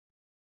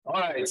All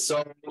right,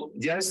 so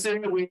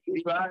yesterday we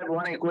had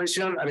one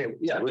equation. I mean,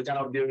 yeah, we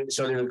cannot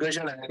show the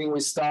equation. I think we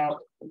stop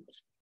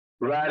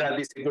right at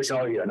this equation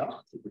over here,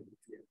 no?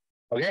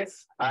 Okay,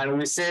 and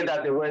we said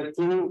that there were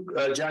two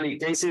general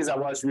cases. That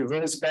was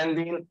reverse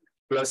bending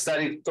plus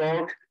static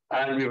torque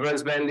and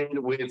reverse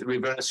bending with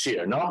reverse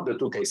shear, no? The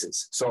two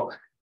cases. So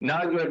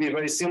now it's going to be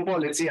very simple.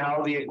 Let's see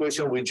how the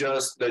equation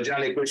the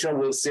general equation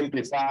will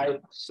simplify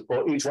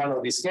for each one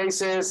of these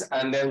cases,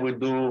 and then we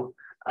do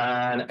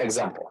an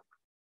example.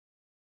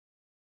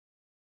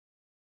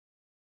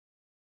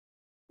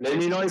 Let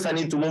me know if I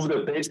need to move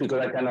the page because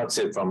I cannot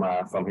see it from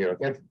here,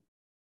 okay?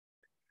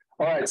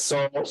 All right,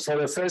 so for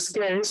the first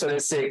case, so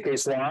let's say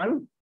case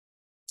one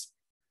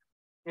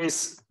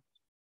is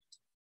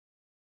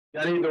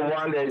generally the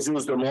one that is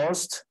used the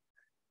most,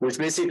 which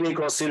basically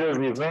considers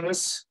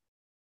reverse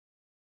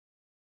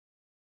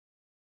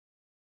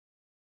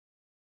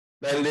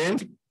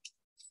bending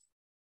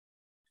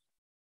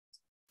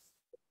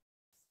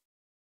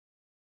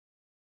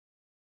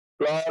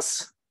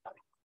plus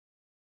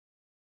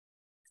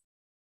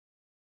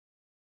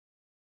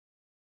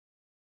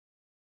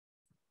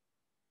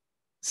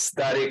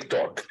static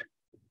torque.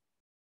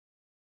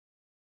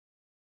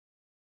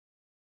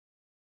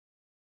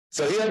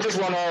 So here I just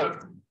want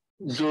to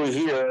do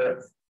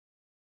here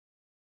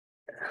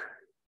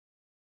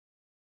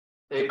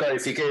a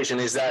clarification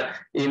is that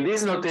in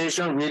this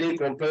notation, really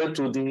compared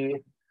to the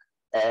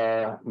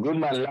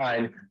Goodman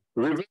line,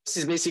 reverse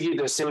is basically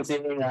the same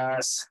thing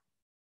as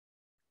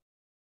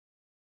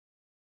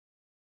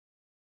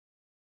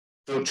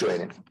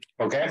fluctuating,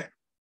 okay?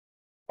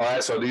 All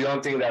right, so you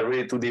don't think that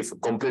really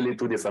completely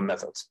two different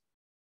methods.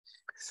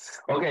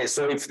 Okay,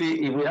 so if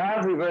we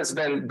have reverse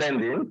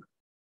bending,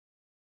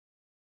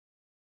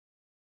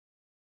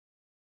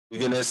 we're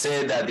going to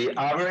say that the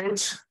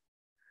average,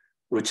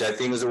 which I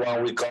think is the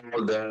one we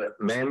call the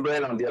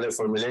membrane on the other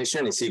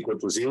formulation, is equal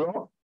to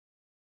 0.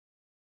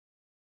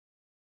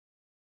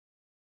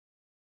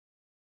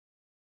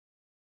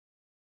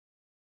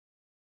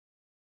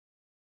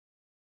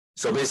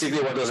 So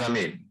basically, what does that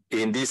mean?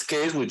 In this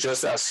case, we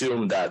just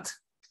assume that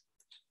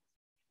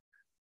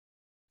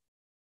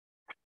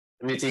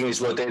everything is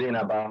rotating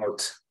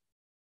about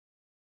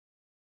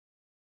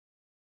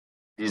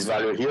this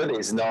value here. There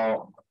is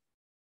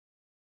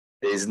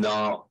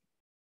no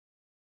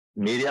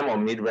medium or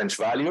mid-range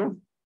value.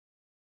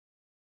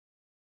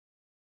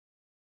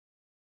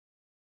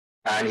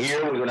 And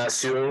here we're going to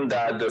assume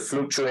that the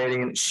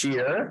fluctuating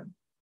shear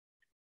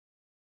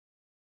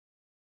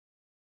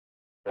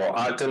or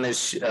alternate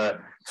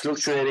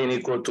fluctuating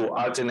equal to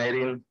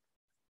alternating.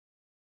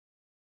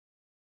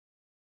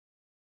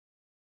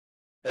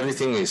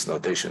 Everything is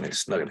notation,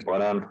 it's not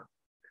important.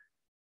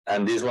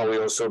 And this one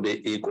will also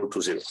be equal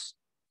to 0.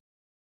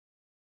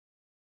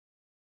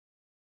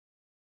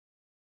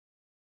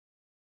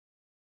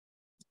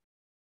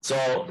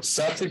 So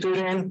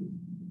substituting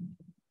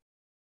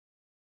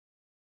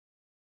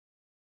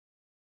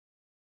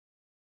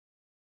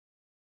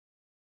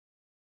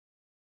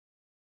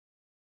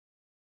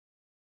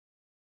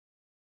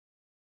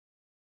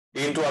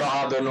into, I don't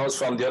have the notes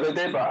from the other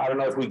day, but I don't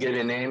know if we gave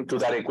a name to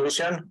that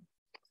equation.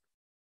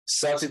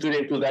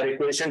 Substituting to that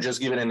equation, just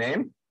give it a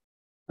name.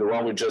 The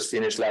one we just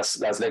finished last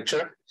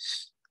lecture.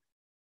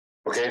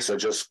 Okay, so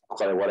just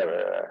call it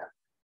whatever.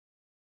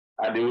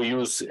 And do we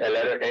use a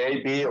letter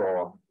A, B,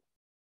 or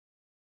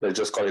let's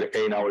just call it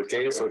A in our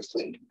case? So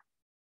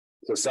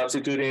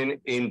substituting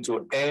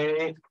into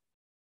A.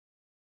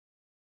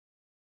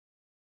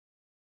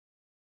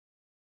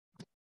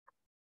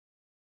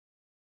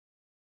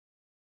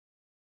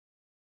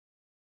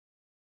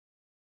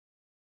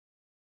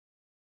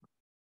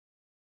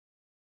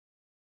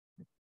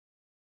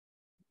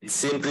 It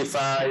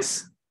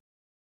simplifies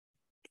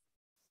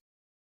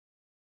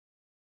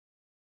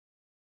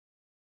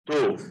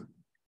to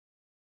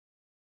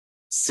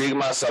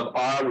sigma sub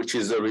R, which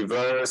is the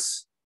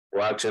reverse.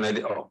 Well,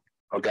 actually, oh,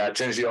 okay, I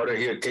changed the order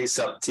here. K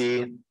sub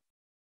T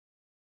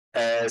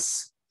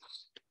as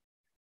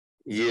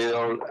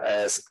yield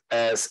as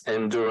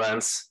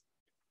endurance.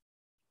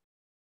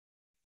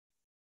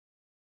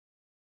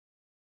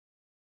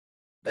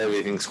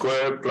 Everything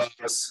squared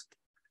plus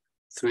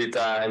 3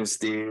 times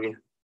the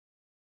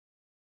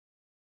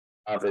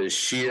average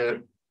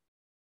shear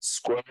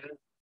squared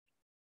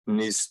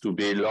needs to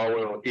be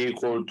lower or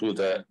equal to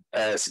the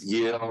S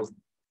yield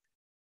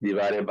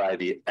divided by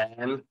the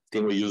N. I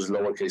think we use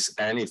lowercase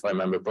n if I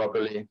remember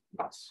properly,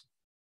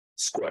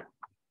 square.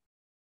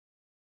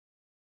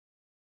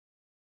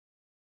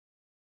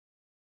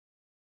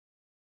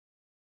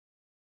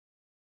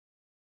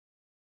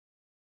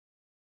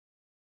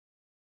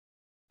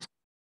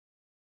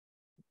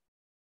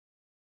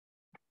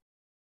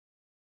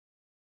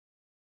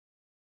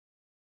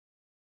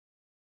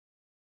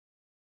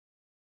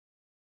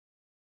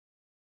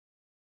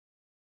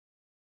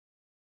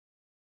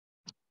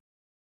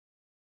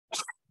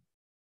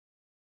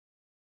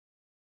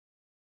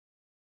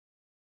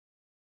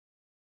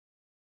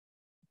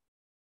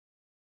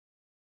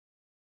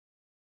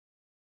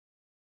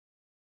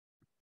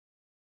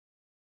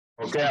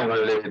 Okay, I'm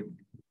going to leave it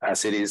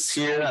as it is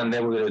here, and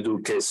then we're going to do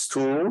case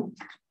 2,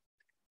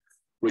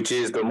 which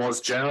is the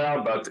most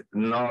general but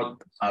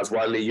not as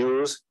widely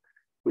used,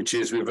 which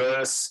is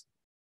reverse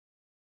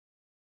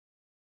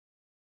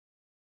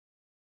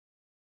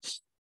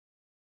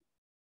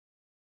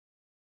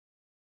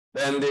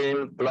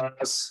bending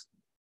plus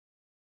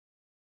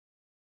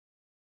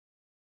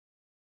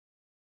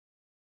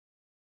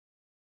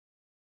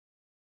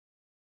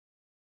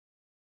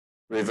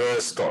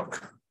reverse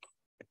torque.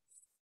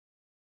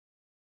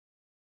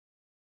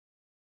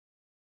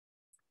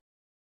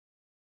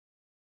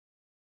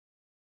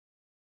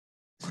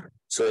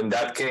 So in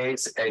that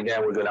case,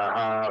 again, we're gonna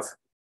have,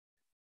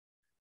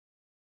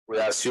 we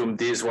assume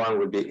this one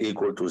would be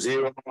equal to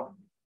 0.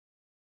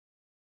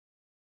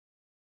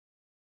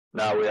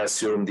 Now we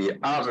assume the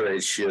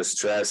average shear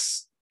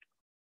stress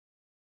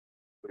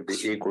will be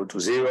equal to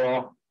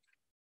 0.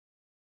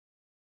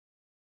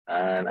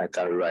 And I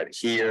can write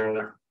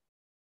here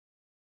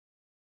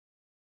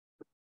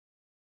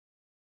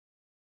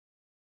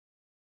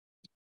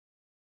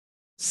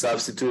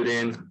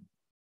substituting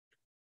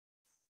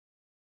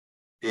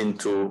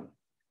into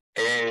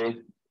A,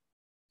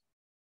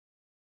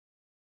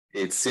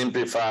 it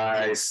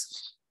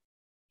simplifies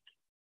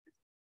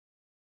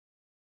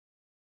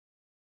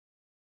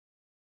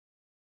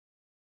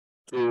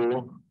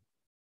to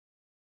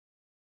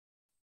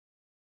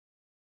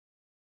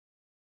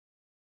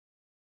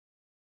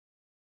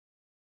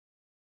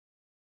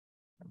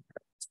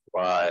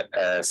Y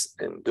as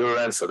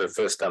endurance. So the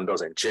first term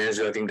doesn't change.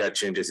 The only thing that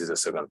changes is the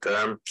second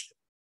term.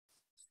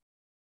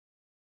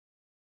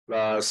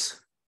 Plus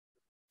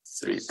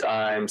 3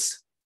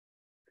 times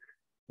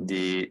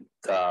d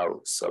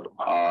tau sub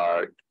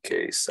r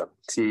k sub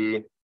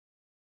t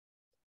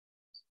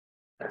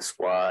s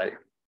y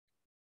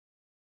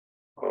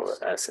over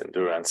s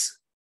endurance.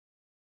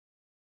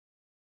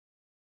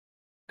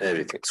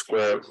 Everything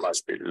squared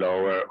must be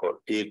lower or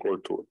equal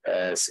to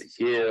s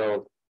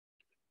yield.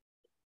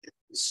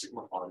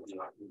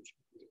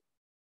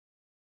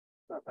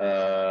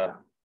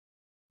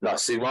 No,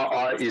 sigma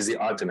r is the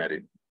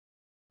alternating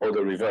or the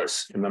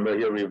reverse. Remember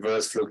here,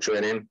 reverse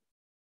fluctuating.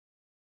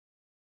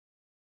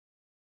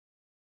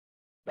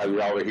 Like we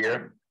over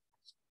here.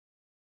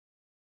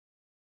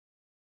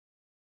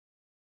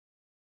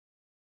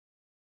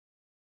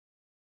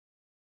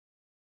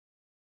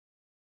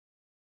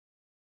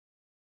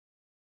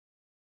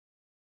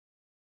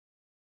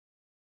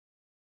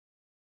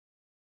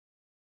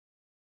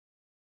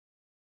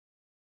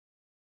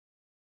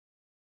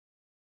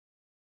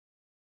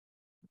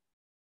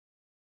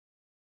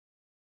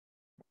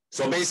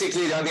 So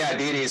basically, the only thing I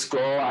did is go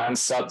and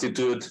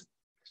substitute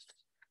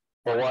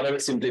for whatever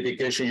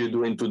simplification you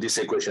do into this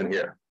equation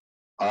here.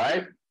 All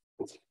right?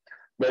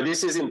 But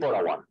this is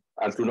important one,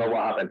 and to know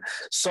what happened.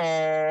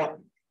 So,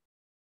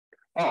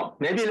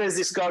 maybe let's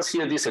discuss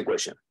here this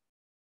equation.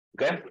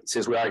 Okay,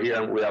 since we are here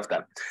and we have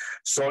time.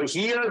 So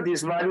here,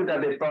 this value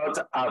that they put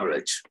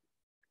average.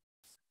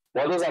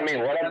 What does that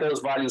mean? What are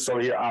those values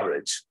over here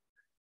average?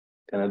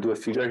 Can I do a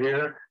figure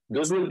here?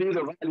 Those will be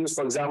the values,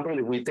 for example,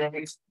 if we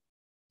take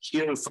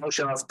here in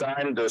function of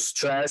time, the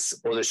stress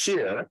or the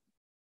shear,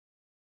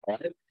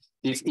 right?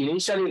 If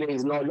initially there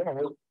is no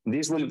load,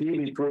 this will be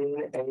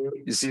between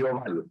a 0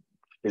 value.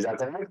 Is that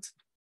correct?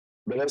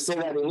 But let's say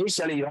that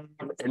initially you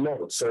have a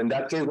load. So in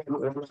that case,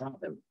 what will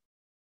happen?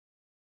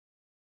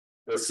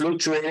 The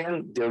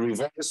fluctuating, the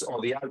reverse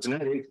or the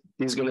alternating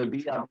is going to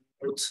be about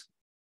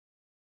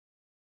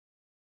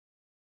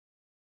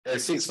a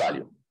fixed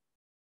value.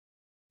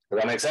 Does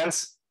that make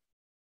sense?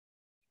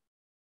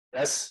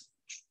 Yes?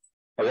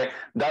 Okay,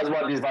 that's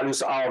what these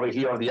values are over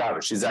here on the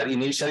average, is that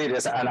initially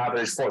there's an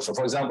average force. So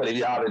for example, if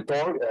you have a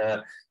torque,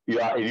 if you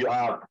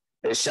have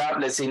a shaft,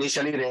 let's say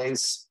initially there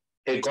is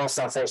a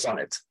constant force on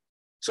it.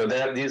 So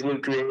there, this will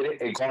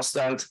create a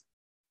constant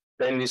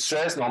bending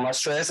stress, normal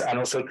stress, and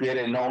also create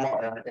a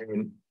normal,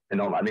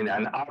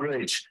 an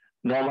average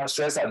normal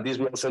stress, and this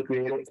will also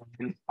create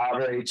an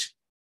average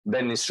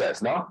bending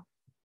stress, no?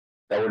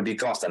 That will be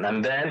constant.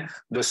 And then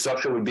the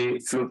structure will be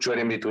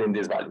fluctuating between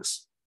these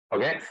values.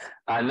 Okay,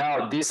 and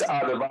now these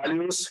are the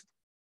values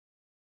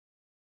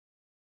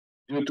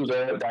due to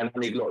the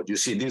dynamic load. You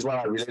see, these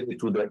ones are related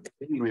to the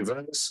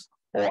reverse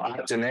or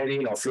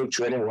alternating or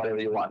fluctuating, whatever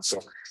you want.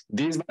 So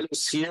these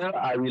values here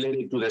are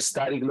related to the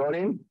static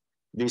loading.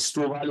 These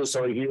two values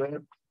over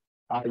here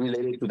are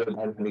related to the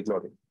dynamic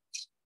loading.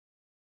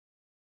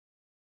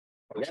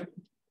 Okay,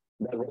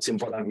 that's what's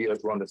important here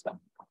to understand.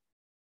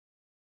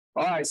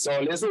 All right,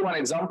 so let's do one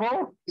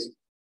example.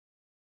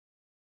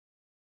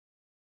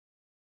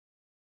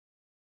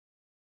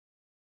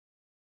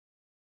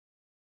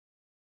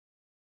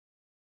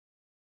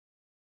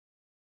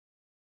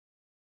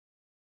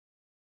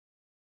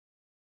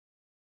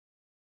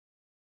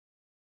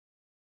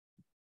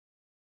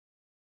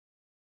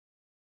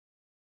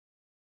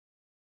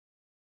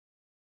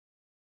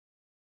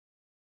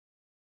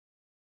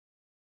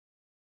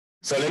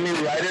 So let me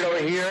write it over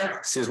here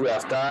since we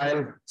have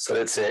time. So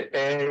let's say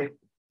A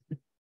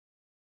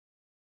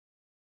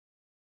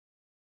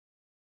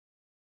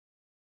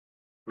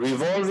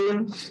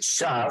revolving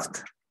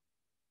shaft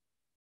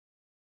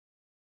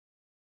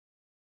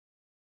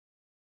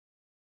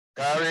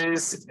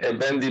carries a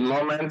bending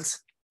moment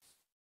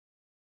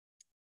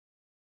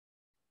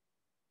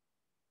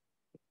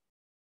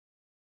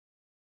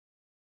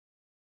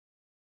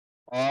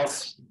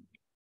of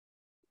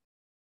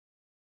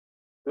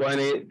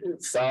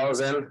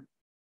 20,000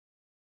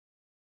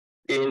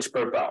 inch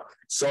per pound.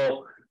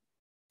 So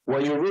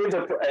when you read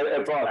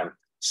a problem,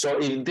 so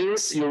if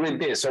this, you read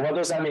this. So what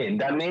does that mean?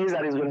 That means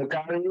that it's going to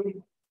carry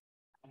an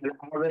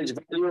average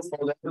value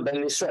for the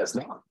bending stress,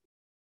 no?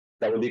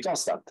 That will be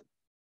constant.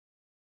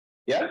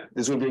 Yeah,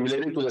 this will be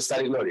related to the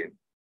static loading.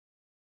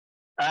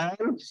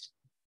 And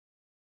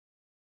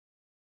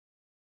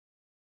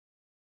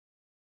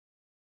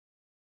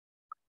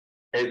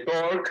a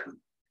torque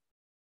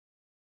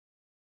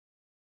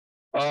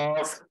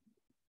of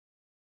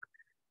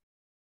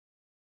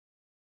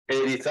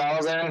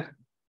 80,000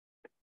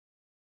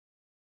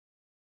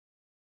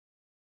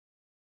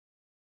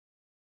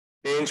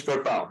 inch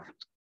per pound.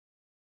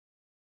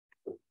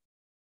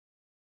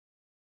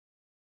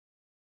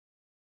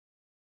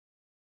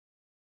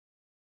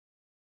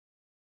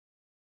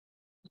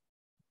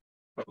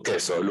 Okay,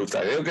 so look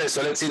at it. Okay,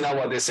 so let's see now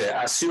what they say.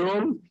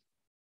 Assume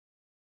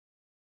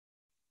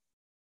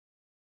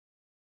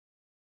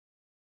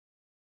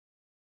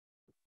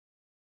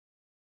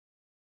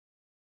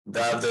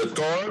that the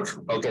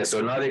torque, okay,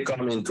 so now they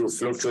come into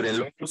fluctuating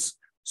loads.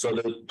 So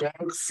the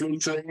torque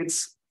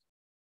fluctuates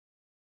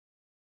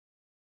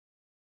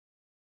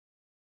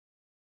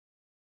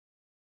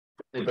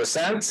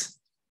 %,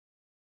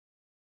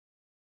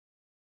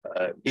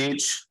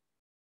 each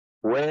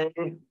way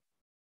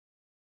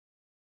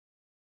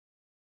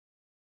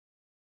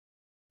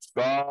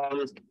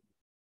from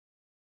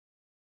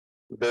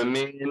the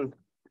mean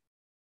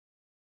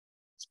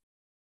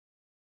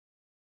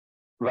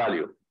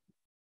value.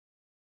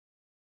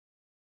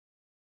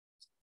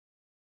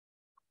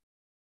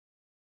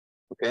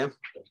 Okay.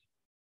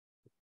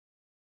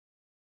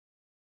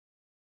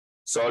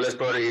 So let's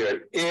put it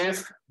here.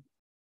 If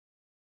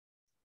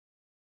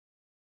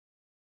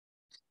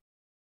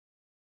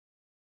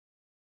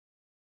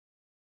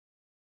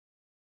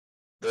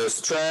the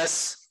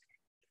stress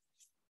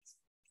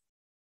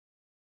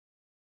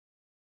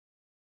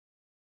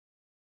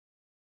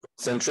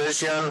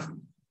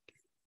concentration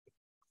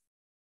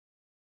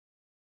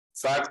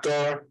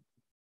factor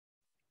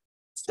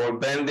for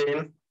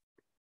bending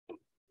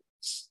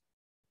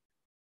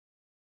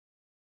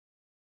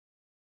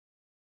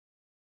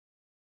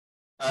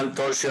and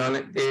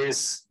torsion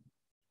is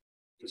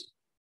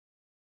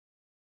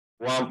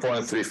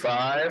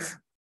 1.35.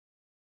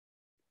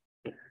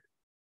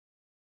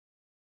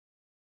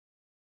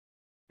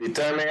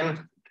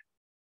 Determine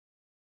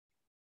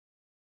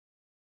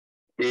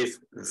if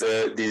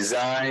the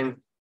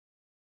design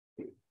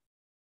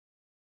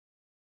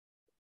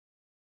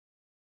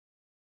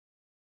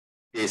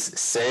is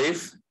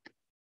safe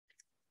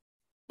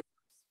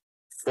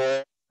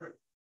for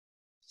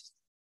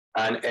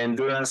an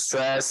endurance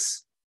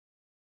stress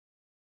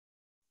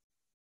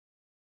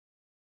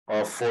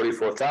of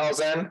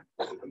 44,000,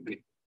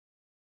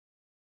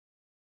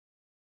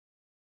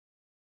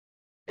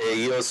 a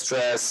yield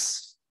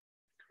stress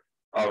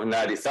of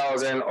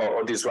 90,000,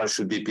 or this one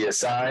should be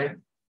PSI.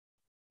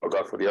 I'll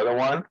go for the other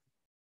one.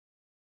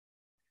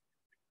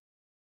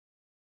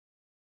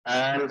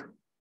 And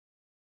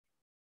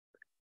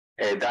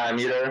a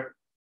diameter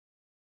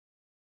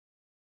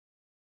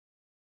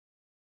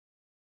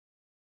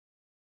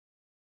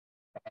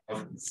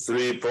of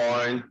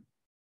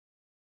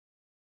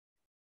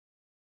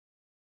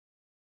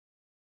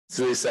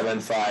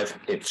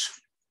 3.375 inch.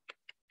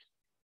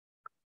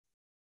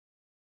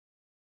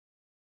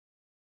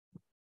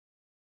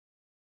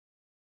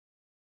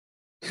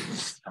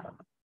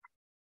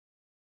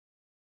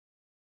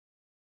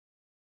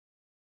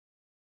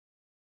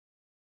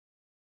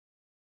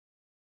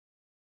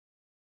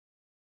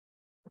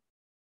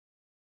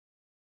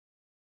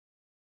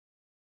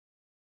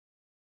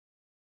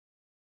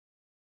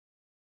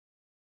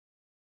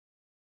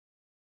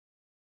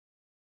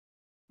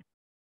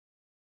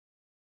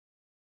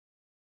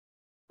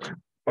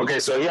 Okay,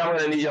 so here I'm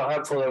going to need your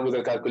help with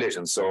the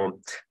calculation. So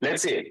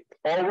let's see.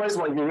 Always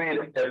when you read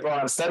a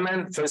program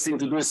statement, first thing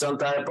to do is some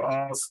type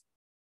of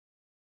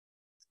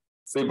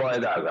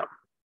three-point diagram.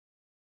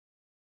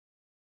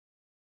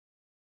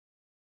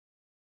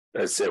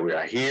 Let's say we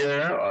are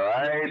here, all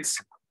right.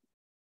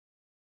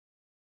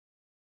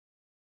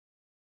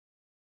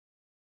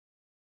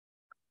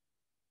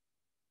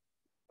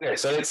 Okay,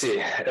 so let's see.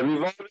 A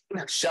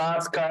revolving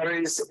shaft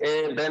carries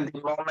a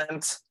bending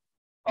moment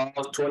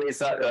of 20.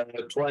 So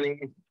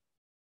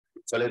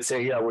let's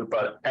say here I will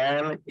put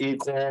M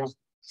equals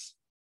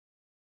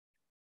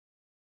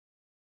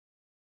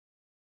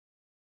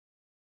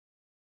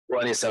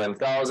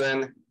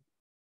 27,000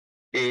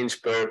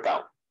 inch per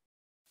pound.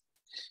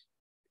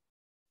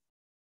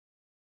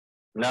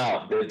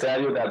 Now they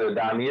tell you that the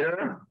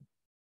diameter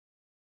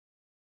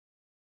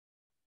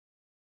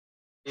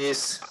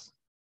is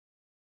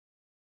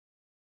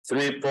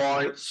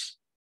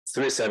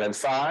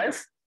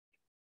 3.375.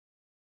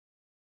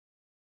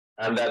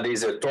 And that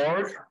is a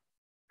torque.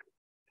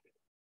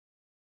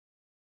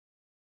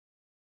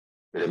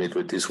 Let me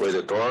put this way,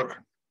 the torque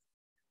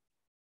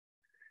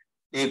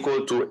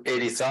equal to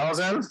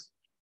 80,000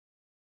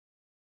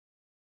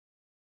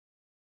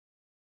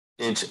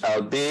 inch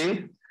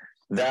LB.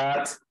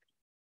 That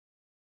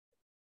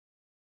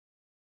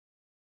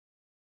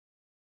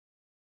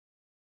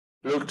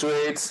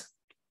fluctuates.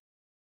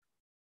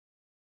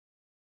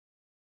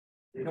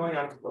 You're going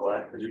off to the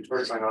left. Is your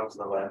torque going off to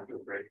the left or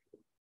right?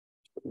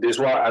 This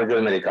one I'm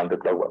going to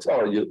counterclockwise.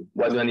 Oh,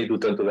 why do I need to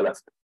turn to the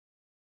left?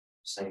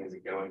 Saying is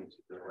it going to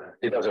the left?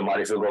 It doesn't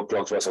matter if you go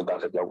clockwise or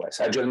counterclockwise.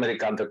 I just made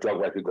it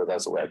counterclockwise because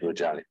that's the way I do it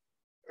generally.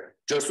 Right.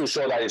 Just to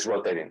show that it's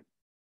rotating.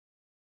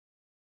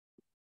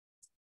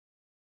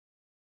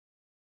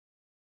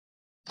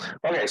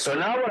 Okay, so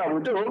now what I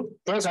will do,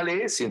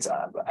 personally, since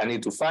I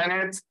need to find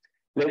it,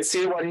 let's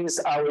see what is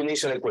our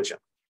initial equation.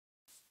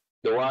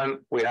 The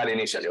one we had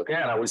initially, okay?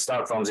 And I will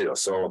start from 0.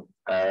 So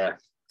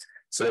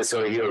let's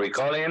go here,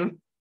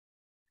 recalling.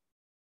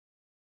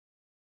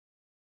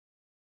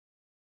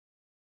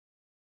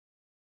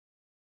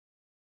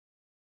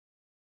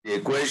 The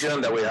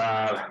equation that we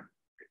have,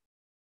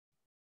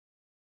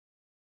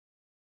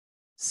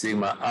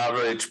 sigma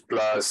average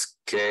plus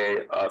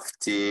K of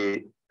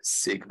T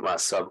sigma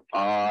sub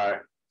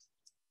R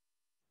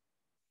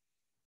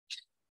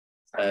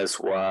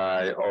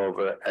SY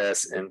over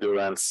S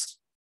endurance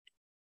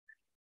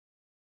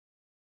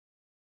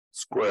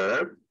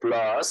squared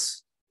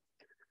plus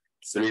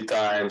 3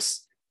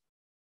 times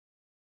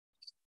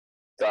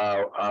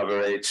tau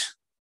average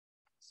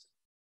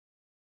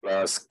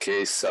plus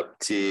K sub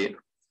T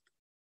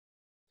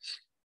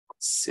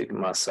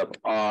sigma sub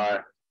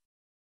R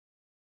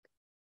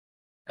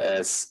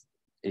S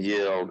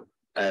yield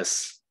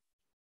S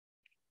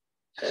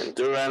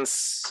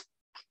endurance,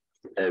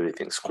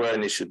 everything squared,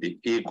 and it should be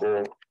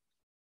equal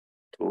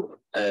to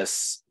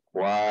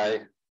SY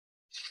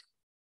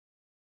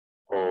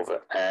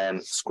over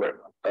N squared.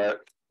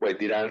 Wait,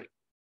 did I?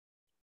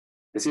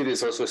 You see,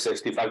 there's also a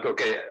safety factor.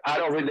 Okay,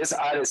 let's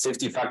add a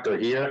safety factor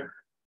here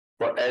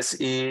for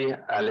SE,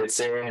 and let's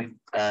say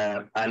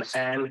an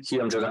N.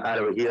 Here, I'm just going to add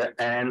over here,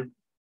 N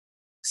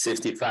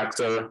safety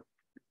factor.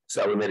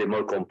 So we made it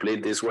more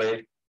complete this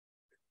way.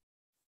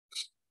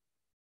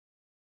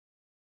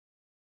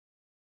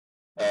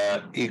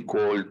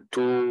 Equal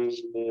to.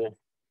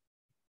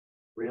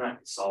 We're not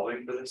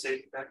solving for the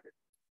safety factor.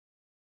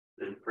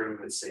 The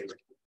improvement saver.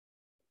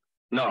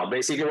 No,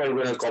 basically what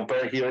we're going to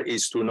compare here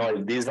is to know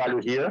if this value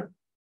here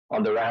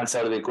on the right hand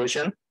side of the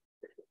equation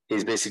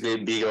is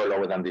basically bigger or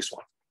lower than this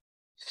one.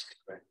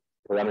 Right.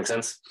 Does that make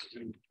sense?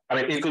 I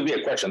mean, it could be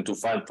a question to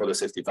find for the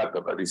safety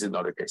factor, but this is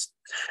not the case.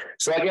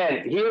 So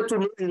again, here to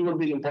me it will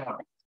be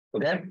important,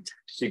 okay?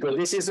 Because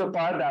this is a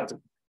part that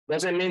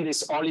doesn't mean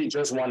it's only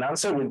just one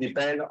answer, will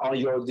depend on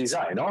your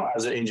design, no,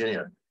 as an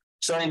engineer.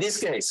 So in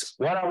this case,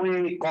 what are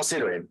we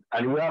considering?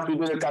 And we have to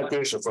do the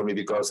calculation for me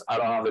because I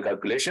don't have the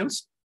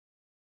calculations.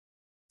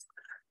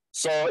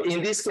 So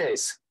in this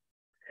case,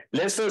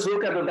 let's first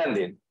look at the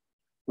bending.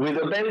 With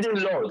the bending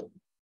load,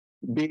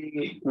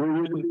 we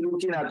will be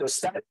looking at the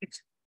static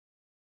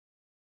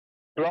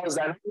plus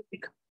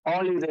dynamic,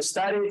 only the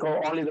static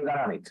or only the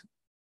dynamic?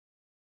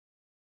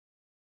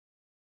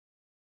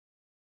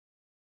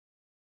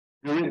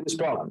 You read this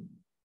problem.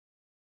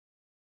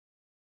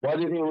 What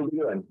do you think we'll be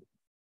doing?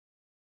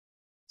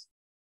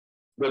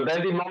 The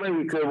bending moment,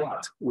 we create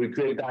what? We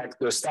create like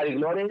the static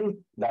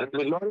loading, dynamic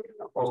loading,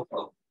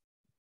 or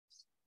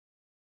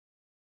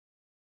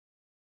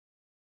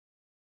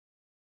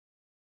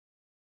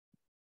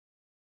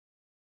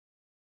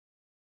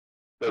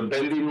the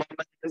bending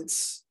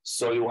moments.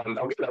 So you want,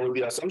 okay, that would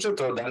be assumption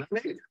to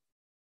dynamic.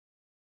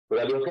 Would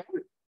that be okay?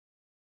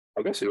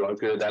 Okay, so you want to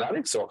create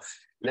dynamic. So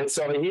let's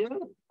over here.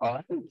 All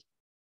right.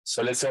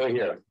 So let's over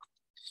here.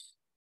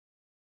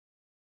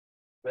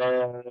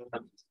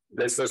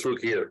 Let's just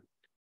look here.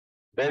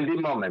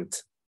 Bending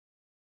moment.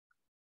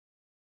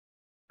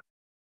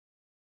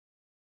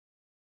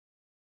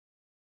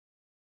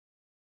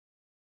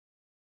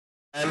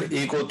 M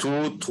equal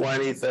to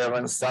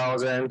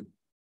 27,000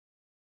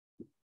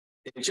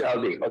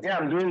 HLB. Okay,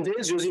 I'm doing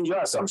this using your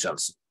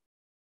assumptions.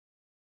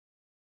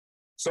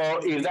 So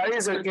if that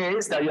is the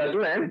case that you are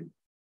doing,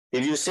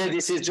 if you say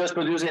this is just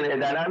producing a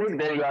dynamic,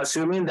 then you are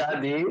assuming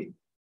that the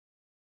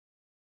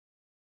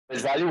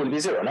value will be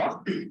 0,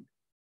 no?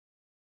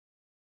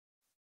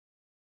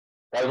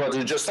 That's what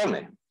you just told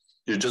me.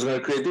 You're just going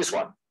to create this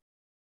one.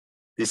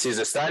 This is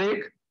a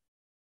static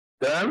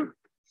term.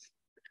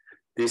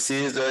 This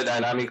is the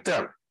dynamic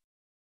term.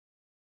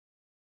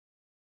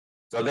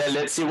 So then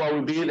let's see what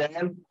will be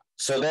then.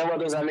 So then what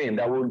does that mean?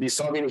 That will be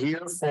solving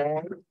here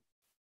for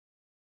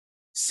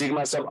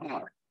sigma sub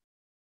r.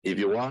 If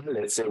you want,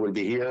 let's say we'll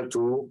be here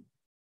to,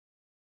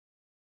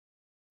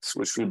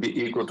 which will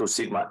be equal to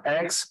sigma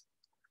x.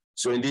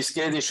 So in this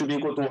case, it should be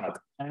equal to what?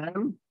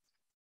 M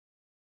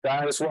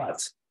times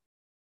what?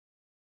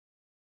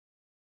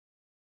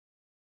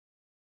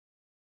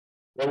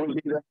 what will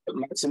be the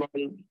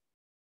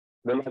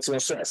maximum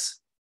stress?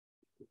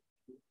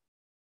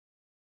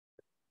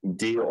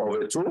 D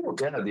over 2,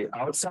 okay, at the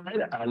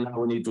outside, and now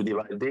we need to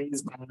divide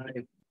this by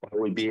what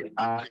will be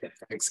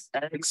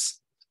IXX.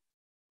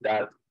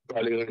 That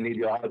probably going to need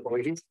your help over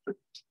here.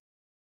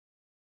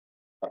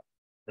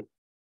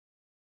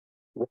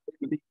 What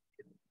will be?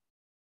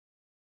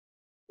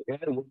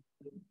 Okay,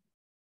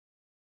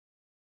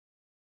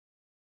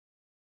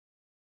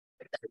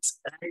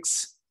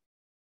 XX.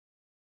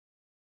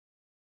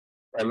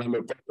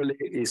 Remember properly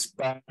is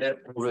pi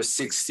over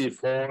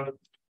 64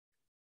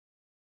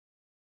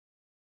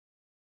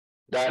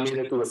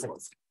 diameter to the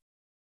fourth.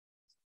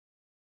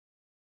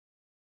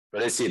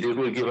 But let's see, this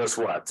will give us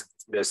what?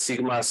 The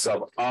sigma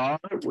sub r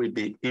will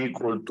be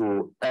equal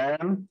to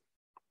m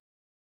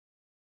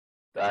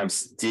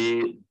times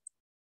d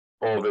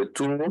over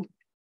 2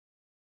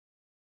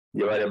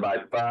 divided by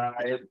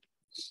pi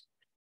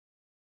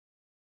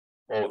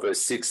over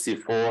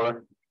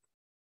 64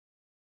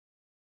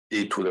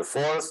 d to the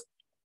fourth.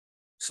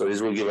 So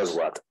this will give us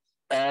what?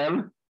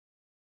 M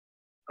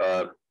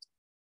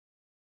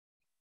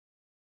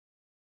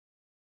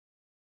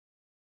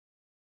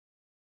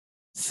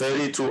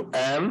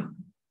 32m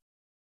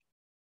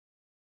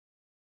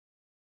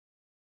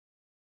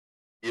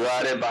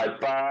divided by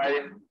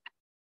pi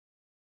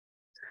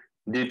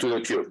d to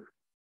the cube.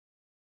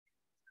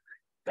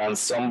 Can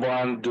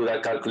someone do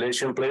that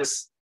calculation,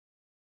 please?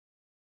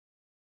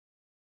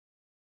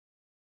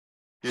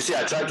 You see,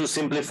 I try to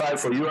simplify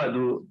for you. I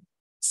do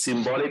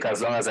symbolic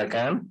as long as I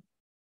can.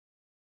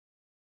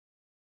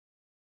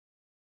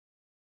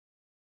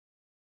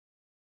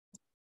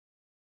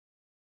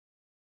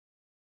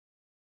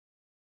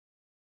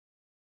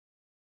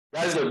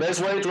 Guys, the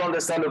best way to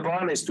understand the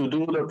problem is to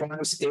do the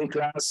problems in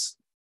class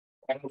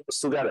all of us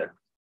together.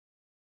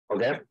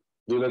 Okay?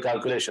 Do the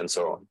calculation.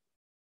 So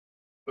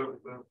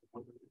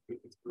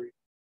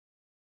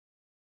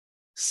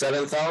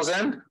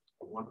 7,000?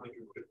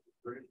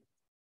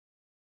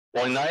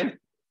 0.9?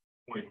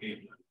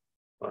 0.8.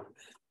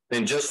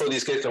 Then just for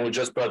this case, can we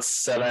just put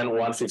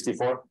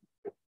 7,154?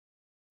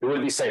 It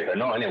will be safer,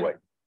 no, anyway.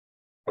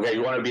 Okay,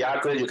 you want to be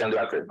accurate, you can do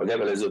accurate. Okay,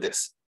 but let's do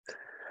this.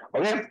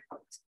 Okay,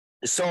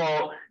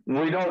 so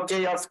we know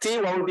K of T.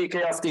 What will be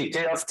K of T?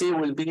 K of T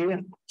will be,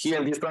 here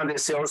in this one, they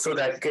say also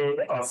that K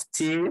of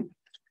T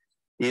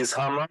is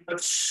how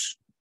much?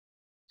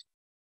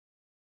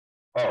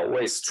 Oh,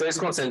 wait, stress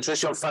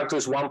concentration factor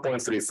is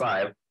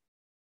 1.35.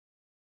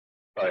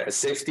 All right,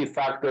 safety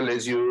factor,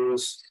 let's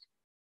use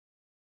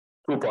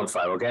 2.5,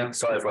 okay?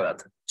 Sorry for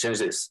that. Change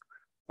this.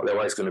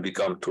 Otherwise, it's going to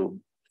become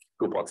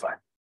 2.5.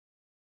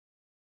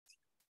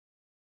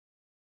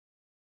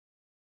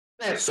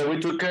 Okay, so we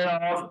took care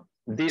of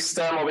this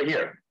term over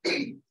here.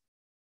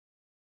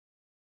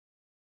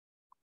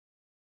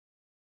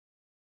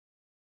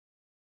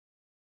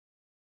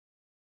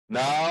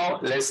 Now,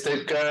 let's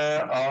take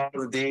care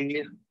of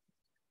the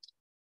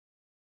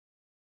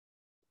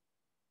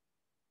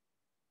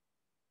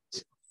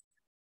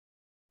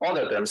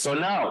other term. So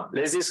now,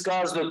 let's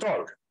discuss the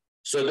torque.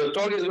 So the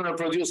torque is going to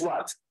produce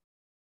what?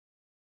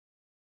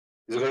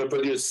 It's going to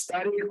produce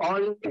static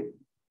only,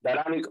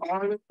 dynamic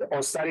only,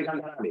 or static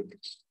and dynamic.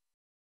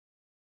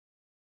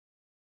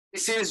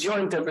 This is your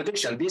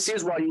interpretation. This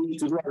is what you need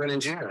to do as an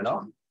engineer,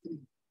 no?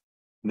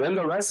 Then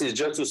the rest is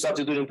just to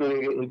substitute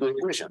into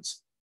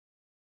equations.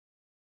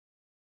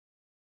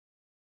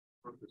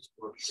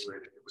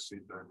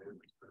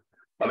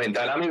 I mean,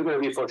 dynamic is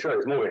going to be for sure,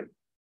 it's moving.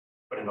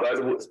 But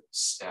another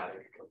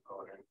static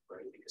component,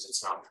 right? Because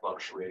it's not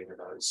fluctuating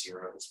about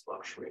 0, it's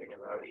fluctuating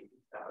about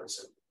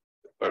 80,000.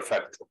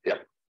 Perfect. Yeah.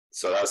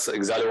 So that's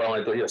exactly what I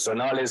wanted to hear. So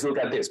now let's look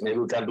at this. Maybe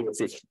we can do a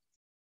figure.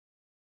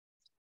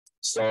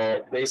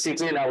 So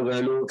basically now we're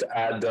going to look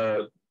at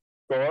the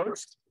torque.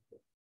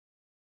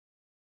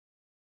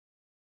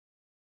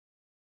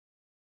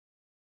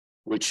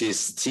 Which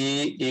is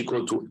T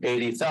equal to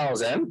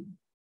 80,000.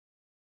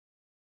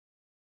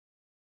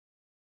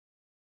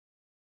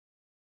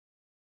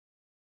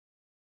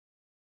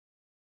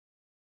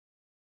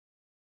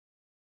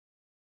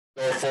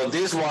 So for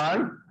this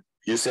one,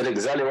 you said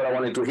exactly what I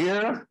wanted to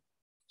hear.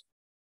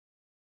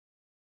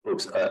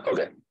 Oops,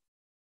 okay.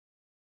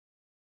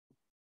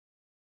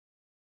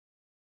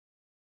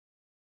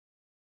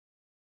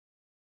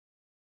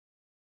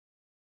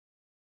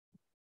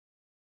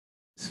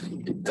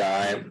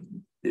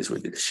 Time, this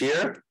will be the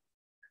shear.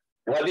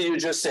 What did you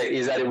just say?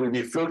 Is that it will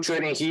be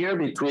fluctuating here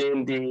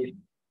between the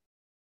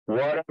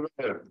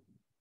whatever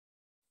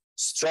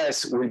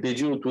stress will be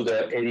due to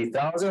the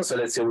 80,000. So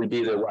let's say will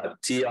be the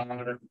what?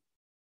 TR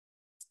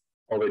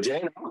over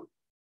J now,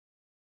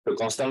 the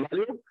constant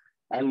value.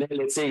 And then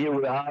let's say here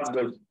we have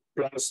the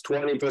plus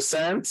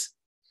 20%,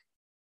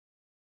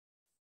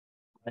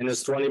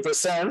 minus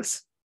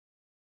 20%.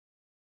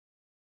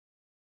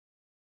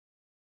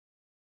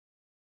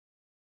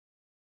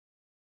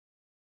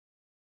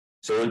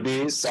 So it will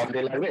be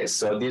something like this.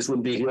 So this will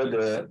be here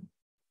the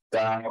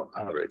tau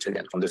average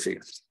again from the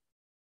figure.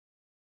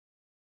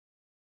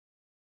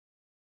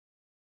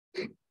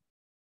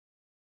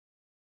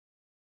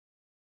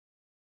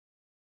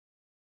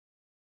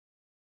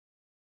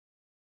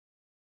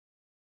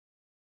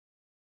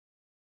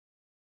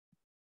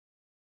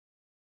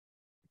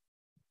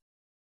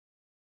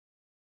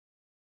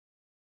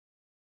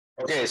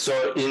 Okay,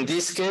 so in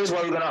this case,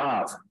 what we're gonna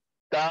have?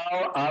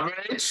 Tau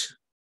average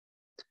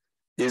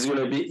is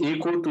gonna be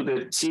equal to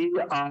the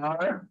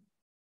TR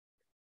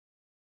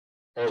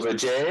over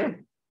J.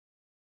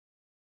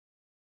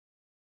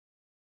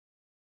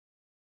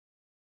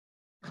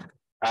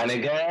 And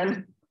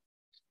again,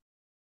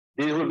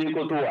 this will be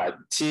equal to what?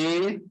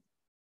 T,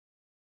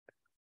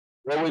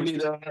 what will be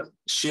the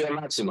shear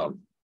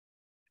maximum?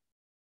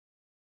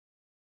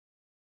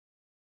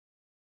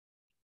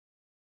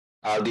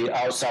 The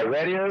outside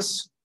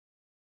radius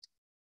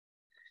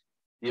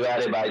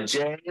divided by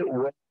J.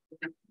 We're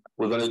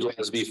going to do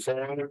as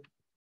before.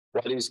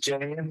 What is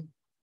J?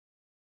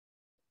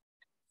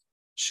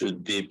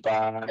 Should be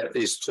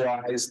is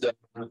twice the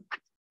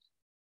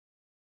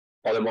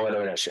moment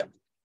of inertia.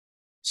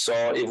 So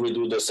if we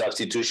do the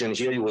substitution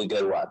here, you will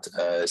get what?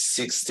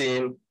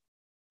 16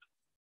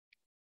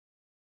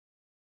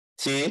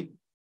 T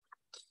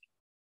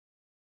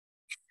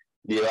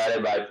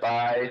divided by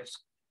pi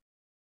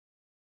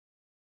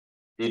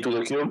e to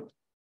the cube.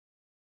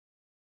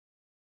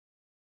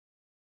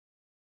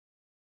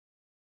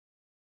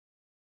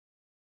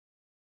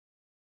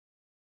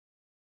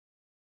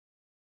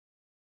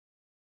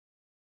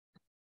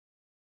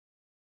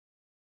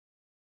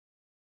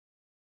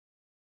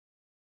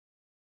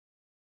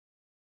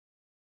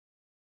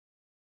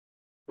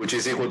 Which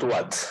is equal to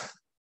what?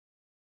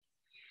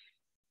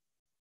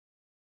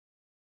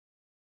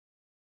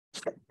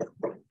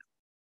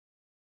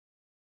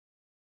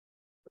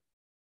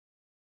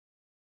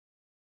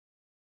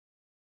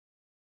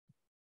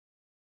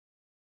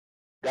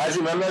 Guys,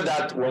 remember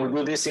that when we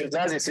do this in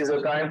class, this is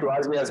the time to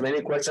ask me as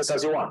many questions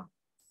as you want.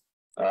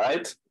 All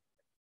right?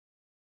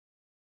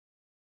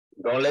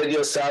 Don't let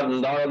yourself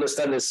not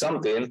understand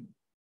something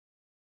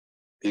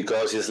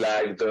because it's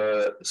like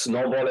the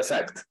snowball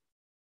effect.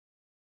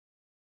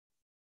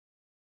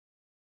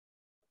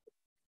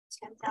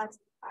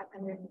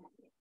 10,590.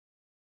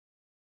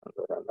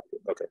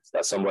 Okay,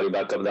 that's somebody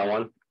back up that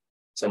one.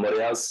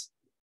 Somebody else?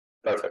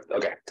 Perfect.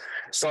 Okay.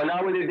 So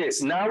now we did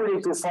this. Now we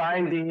need to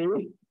find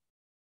the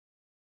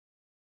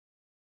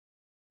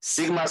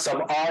sigma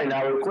sub r in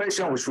our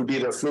equation, which would be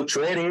the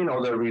fluctuating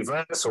or the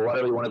reverse or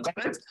whatever you want to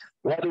call it.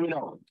 What do we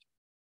know?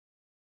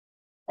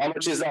 How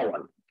much is that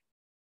one?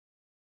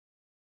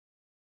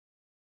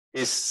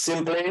 It's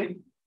simply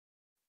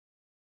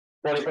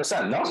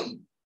 20%, no?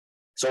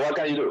 So what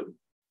can you do?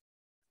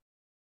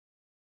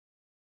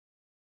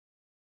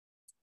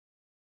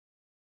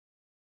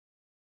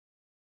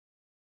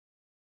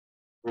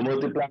 We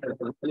multiply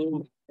the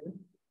value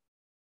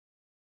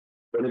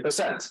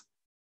 20%.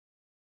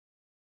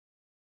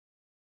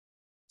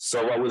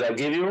 So what would that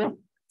give you?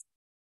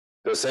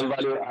 The same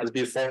value as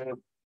before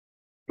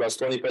plus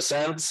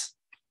 20%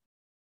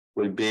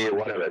 will be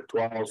whatever,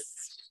 12,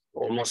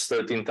 almost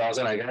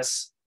 13,000, I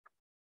guess.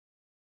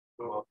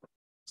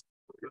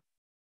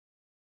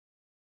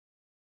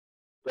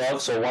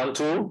 12, so 1,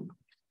 2,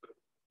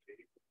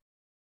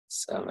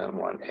 7,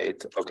 1,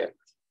 8, okay.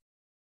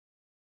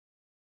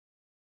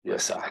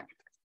 Yes, sir.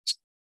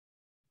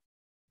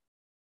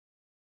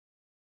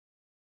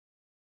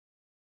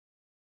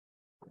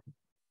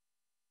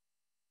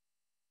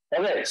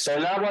 Okay, so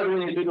now what do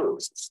we need to do?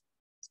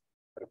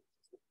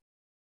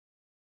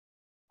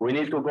 We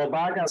need to go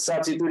back and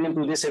substitute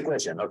into this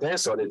equation, okay?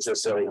 So let's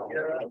just say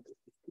here.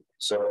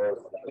 So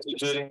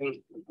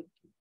substituting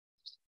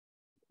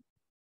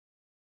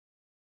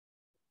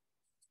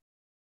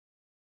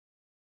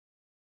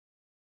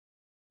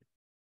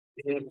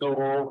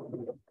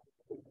into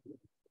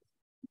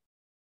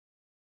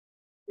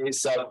A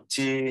sub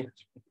T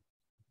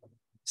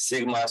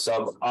sigma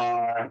sub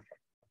R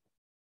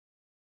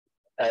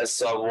S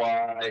sub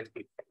Y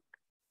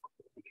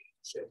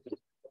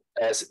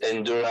S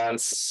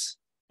endurance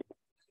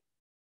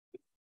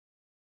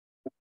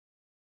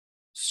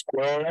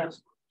square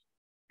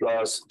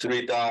plus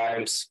 3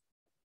 times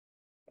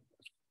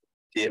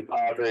the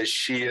average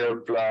shear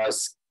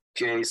plus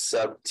K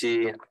sub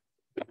T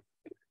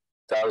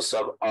tau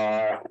sub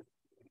R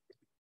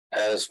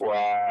S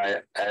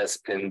Y S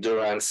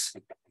endurance.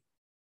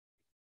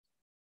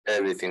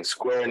 Everything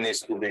square needs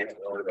to be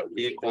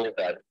equal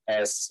that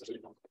S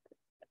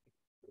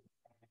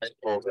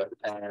over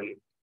N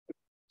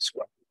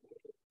square.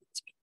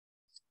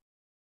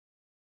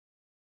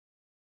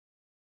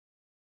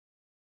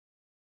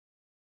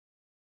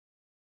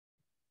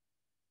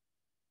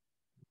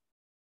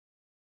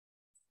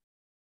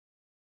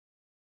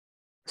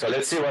 So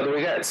let's see what do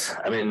we get.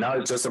 I mean, now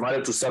it's just a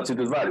matter to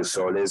substitute values.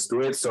 So let's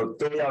do it. So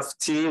K of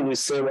T we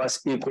say was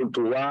equal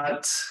to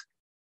what?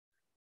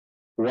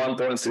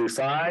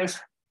 1.35.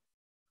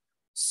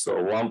 So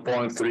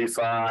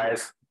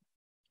 1.35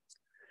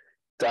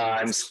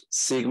 times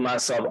sigma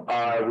sub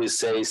R, we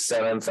say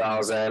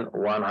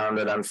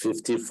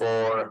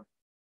 7,154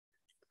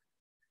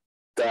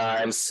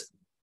 times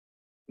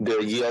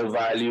the yield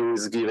value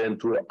is given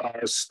to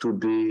us to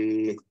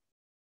be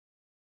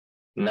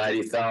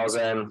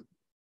 90,000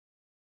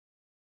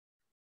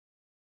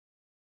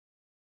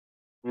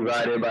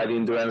 divided by the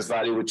endurance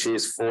value, which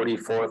is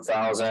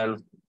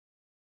 44,000.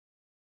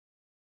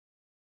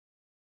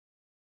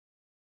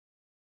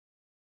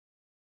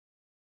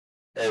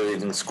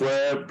 everything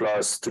squared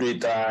plus 3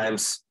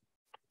 times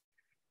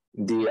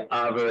the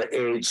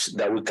average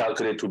that we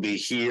calculate to be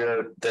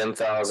here,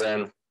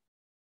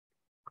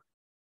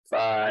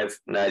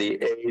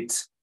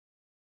 10,598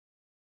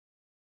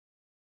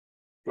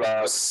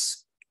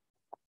 plus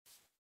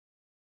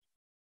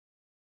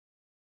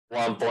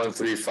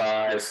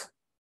 1.35.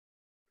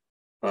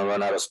 I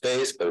run out of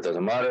space, but it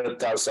doesn't matter.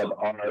 Tau sub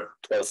R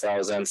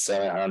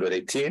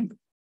 12,718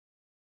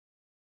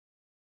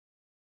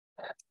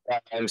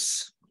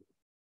 times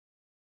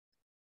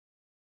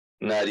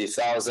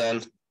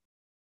 90,000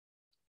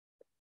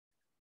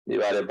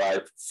 divided by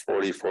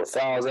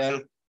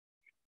 44,000.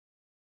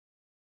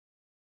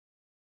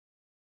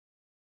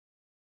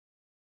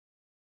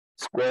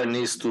 Square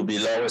needs to be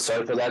lower.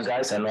 Sorry for that,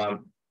 guys. I know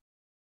I'm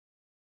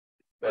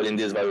putting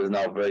these values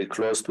now very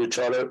close to each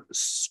other.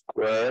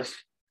 Square.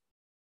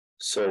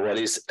 So what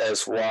is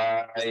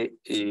SY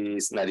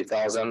is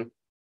 90,000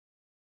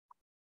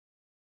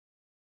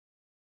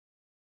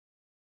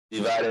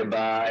 divided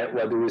by,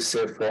 what do we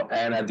say for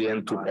N at the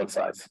end,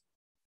 2.5.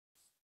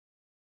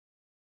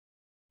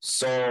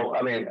 So,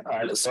 I mean,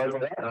 sorry for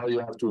that. I know you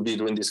have to be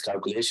doing these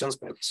calculations,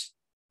 but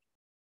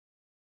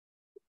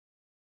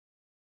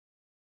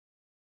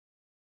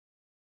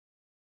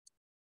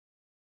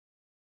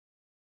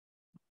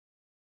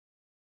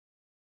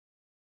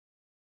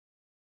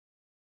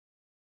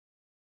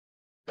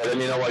let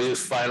me know what you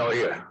find over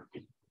here.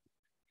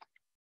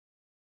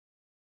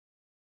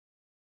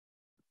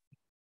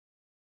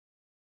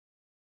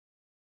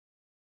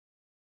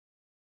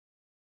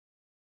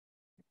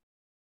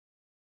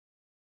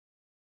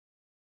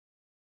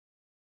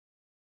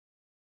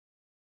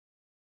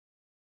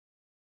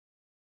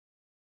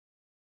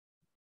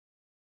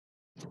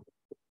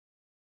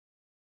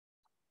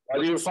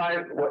 What do you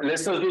find?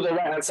 Let's just do the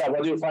right hand side.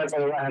 What do you find for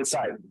the right hand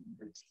side?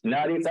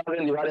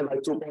 90,000 divided by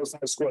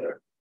 2.5 squared.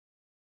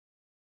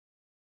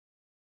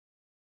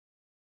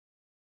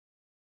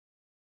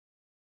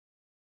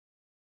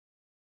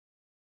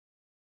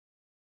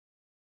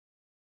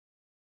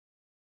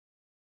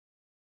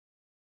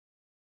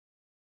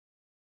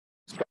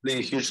 It's probably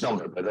a huge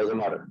number, but it doesn't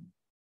matter.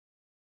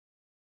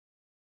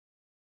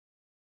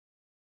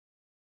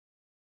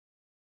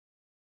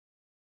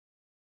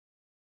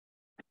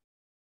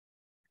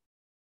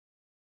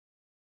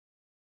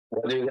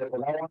 What do you get for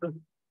that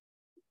one?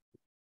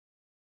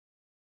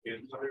 The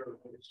entire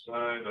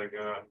side, I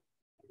got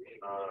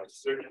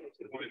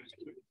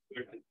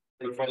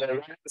 6.2. For the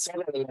right hand side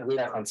or the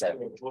left hand side?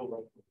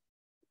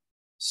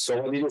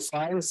 So what did you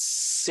find?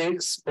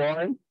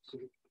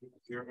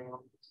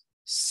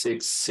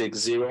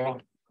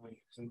 6.660.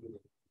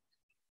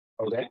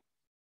 Okay.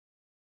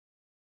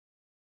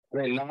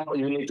 Right now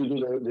you need to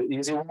do the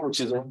easy one,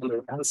 which is on the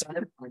right hand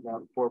side. I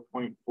got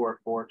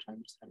 4.44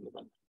 times 10 to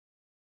the 9.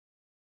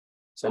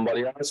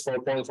 Somebody else,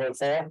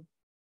 4.44.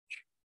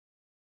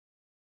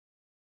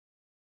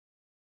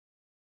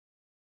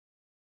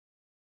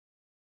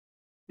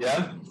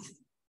 Yeah.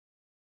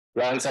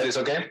 Right hand side is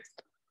okay.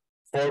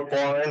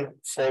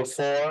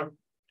 4.44.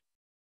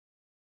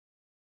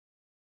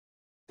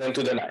 10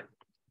 to the 9.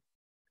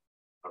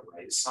 The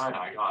right side,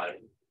 I got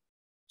it.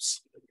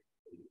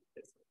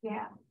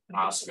 Yeah. And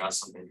I also got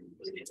something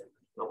completely different.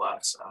 The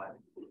left side.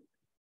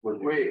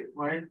 Wait,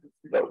 why?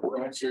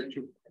 That's your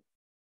two.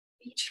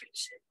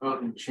 Oh,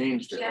 you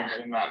changed it. Yeah.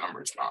 And that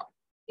number's not.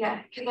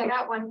 Yeah, because I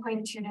got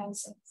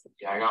 1.296.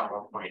 Yeah, I got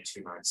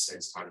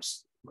 1.296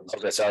 times.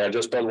 Okay, so I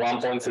just put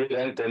 1.3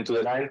 then 10 to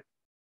the 9.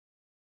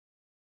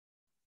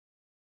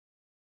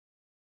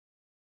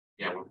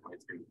 Yeah, 1.3.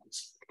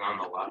 And on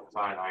the left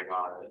side, I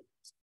got it.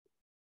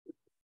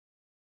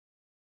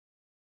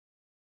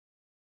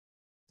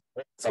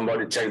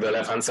 Somebody check the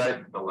left hand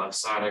side. The left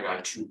side, I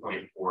got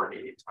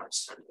 2.48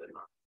 times 10 to the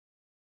 9.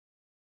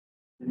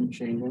 Didn't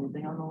change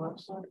anything on the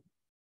left side?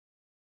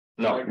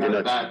 No, I you got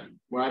not. that.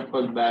 When I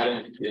put that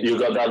in, You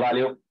got that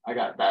value? I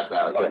got that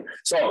value. Okay.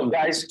 So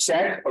guys,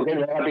 check. Okay,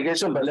 we have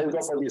application, but let's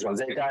go for this one.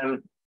 They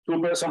can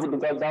 2 persons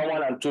got that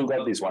one and 2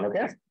 got this one.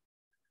 Okay.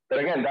 But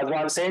again, that's what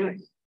I'm saying.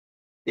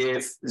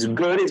 If it's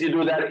good if you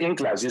do that in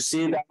class, you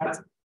see that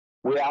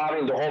we are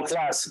having the whole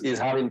class is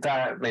having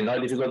time, I mean,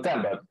 not difficult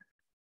time, but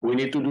we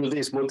need to do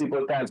this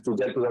multiple times to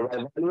get to the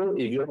right value.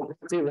 If you don't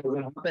practice, what's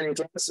going to happen in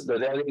class, the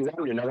daily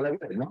exam, you're not going to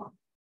get it, no?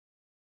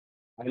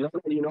 I know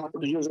that you know how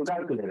to use a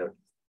calculator.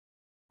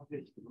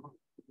 That's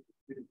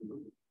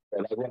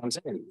what I'm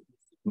saying.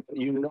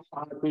 You know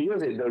how to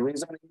use it. The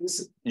reason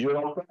is you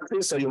don't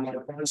practice, so you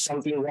might find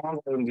something wrong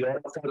in your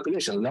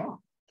calculation,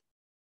 no?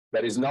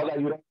 That is not that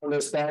you don't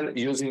understand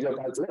using your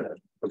calculator.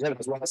 Okay,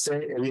 that's what I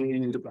say, and we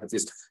need to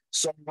practice.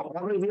 So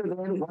over here,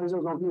 then, what is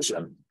your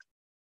conclusion?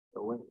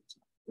 The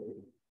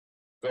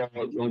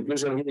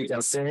conclusion here, you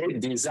can say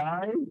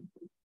design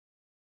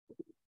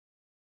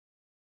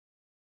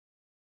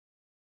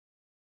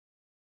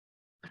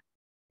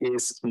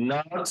is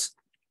not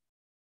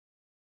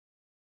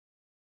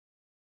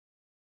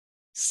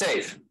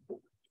safe.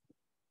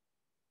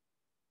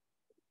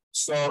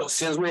 So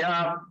since we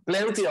have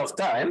plenty of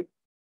time,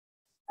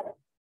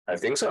 I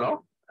think so,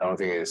 no? I don't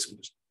think it's,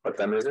 what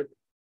time is it?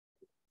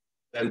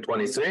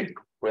 1023.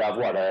 We have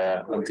what,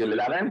 until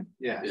 11?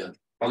 Yeah.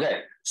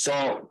 Okay,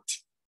 so,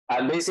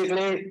 and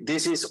basically,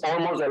 this is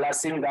almost the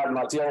last thing that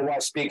Matteo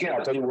was speaking. I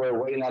told you we're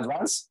way in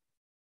advance.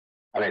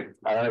 I mean,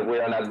 I don't know if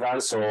we're in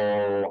advance,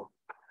 so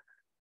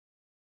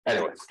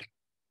anyway,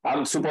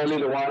 I'm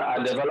supposedly the one I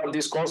developed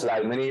this course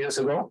like many years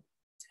ago.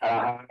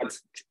 I had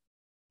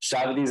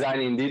shaft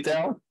design in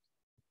detail.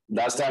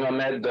 Last time I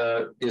met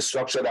the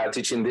instructor that are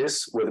teaching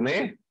this with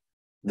me,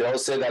 they all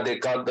said that they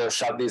cut the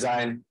shaft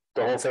design,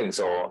 the whole thing.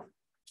 So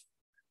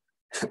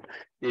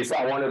if we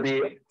want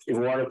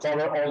to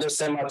cover all the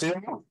same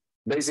material,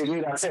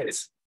 basically that's it.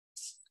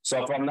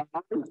 So from now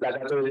on, like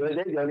I told you the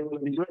other day, the only thing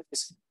we do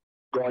is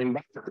going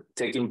back,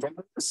 taking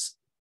problems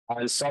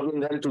and solving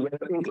them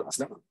together in class.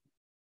 No?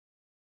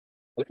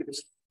 Okay.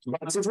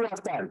 But if we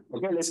have time,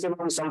 okay, let's come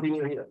up with something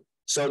new here.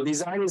 So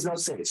design is not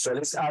safe. So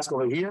let's ask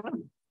over here.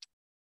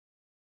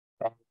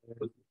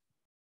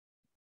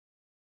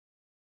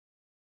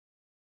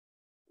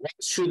 What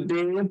should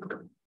be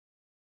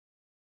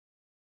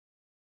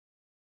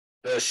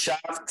the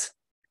shaft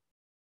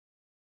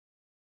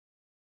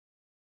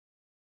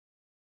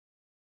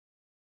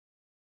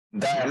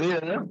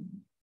diameter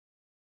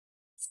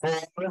for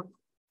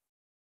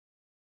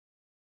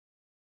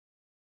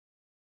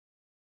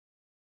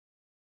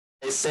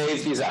a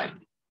safe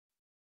design?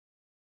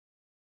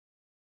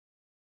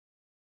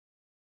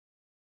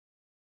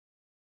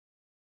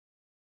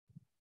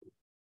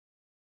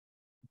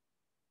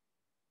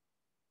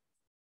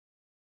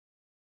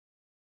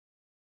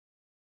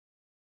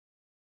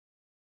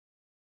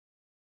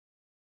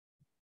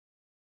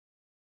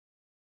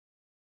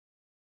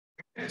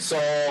 So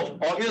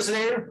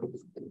obviously,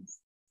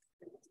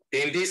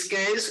 in this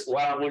case,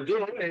 what I will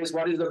do is,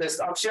 what is the best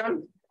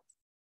option?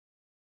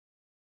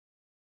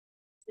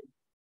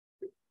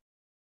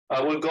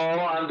 I will go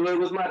and do it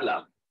with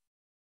MATLAB.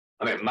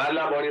 I mean,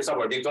 MATLAB or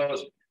software,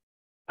 because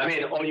I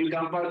mean, or you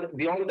can put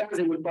the old times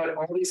they will put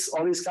all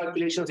these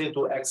calculations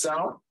into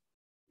Excel,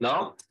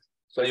 no?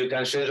 So you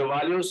can change the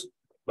values,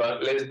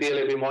 but let's be a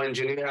little bit more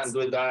engineer and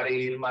do that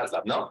in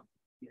MATLAB, no?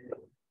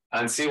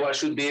 And see what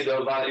should be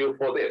the value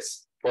for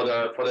this, for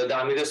the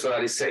diameter, so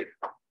that is safe.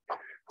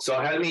 So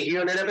help me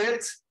here a little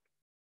bit.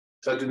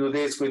 Try to do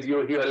this with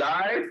you here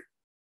live.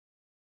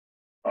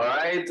 All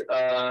right.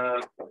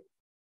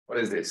 What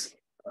is this?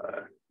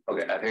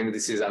 Okay, I think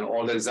this is an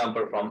old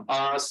example from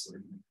us.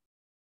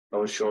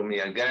 Don't show me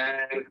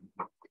again.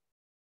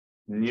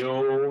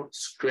 New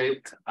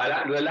script.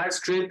 I like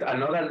script. I'm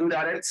not good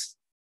at it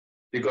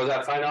because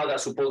I find out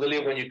that supposedly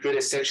when you create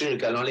a section, you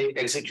can only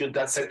execute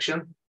that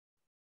section.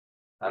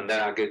 And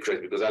then I get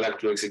crazy because I like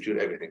to execute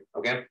everything.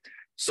 Okay.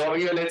 So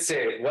here, let's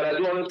say what I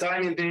do all the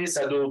time in this,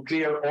 I do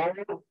clear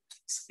all.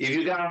 If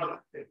you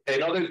got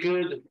another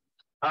good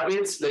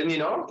habits, let me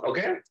know.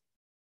 Okay.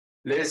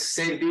 Let's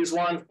save this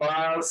one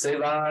file,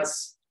 save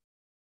as.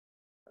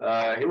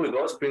 Here we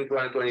go, Spring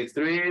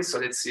 2023. So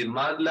let's see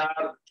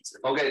MATLAB.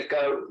 Okay,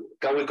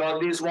 can we call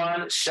this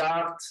one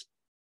shaft?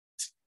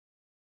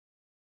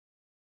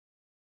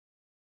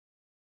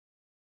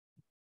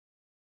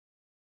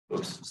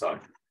 Oops, sorry.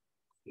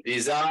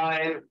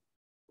 Design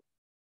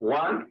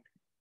 1.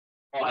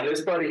 Oh, and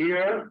let's put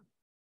here.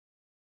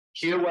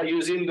 Here we're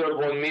using the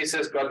von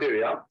Mises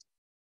criteria.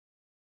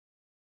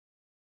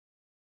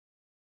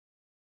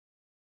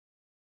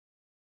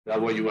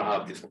 That way you will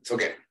have this one.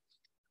 Okay,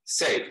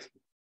 save.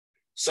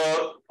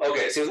 So,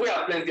 okay, since we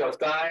have plenty of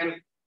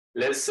time,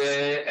 let's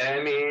say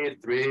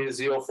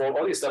ME304,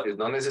 all this stuff is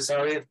not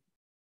necessary.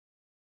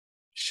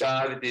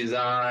 Shaft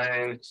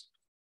design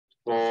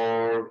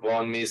for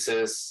von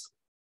Mises.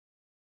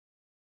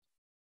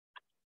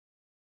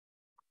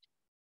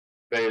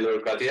 Very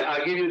criteria.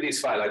 I'll give you this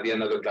file at the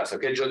end of the class,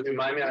 okay? Just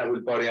remind me, I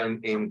will put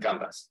it in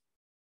Canvas.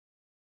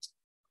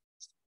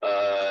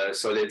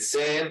 So let's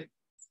say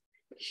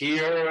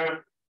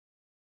here,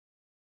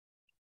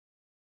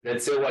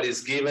 let's say what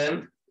is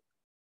given.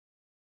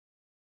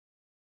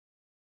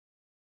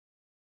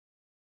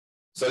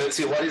 So let's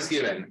see what is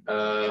given.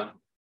 The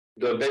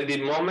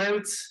bending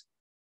moment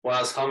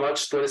was how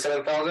much?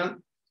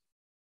 27,000.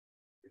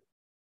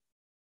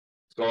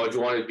 So if you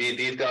want to be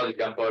detailed, you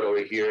can put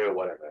over here,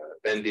 whatever,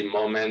 bending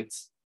moment.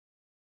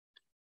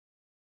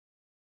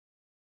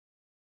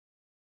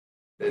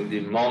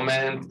 Bending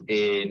moment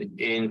in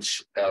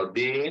inch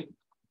LB.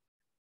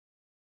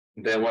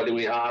 Then what do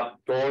we have?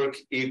 Torque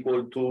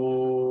equal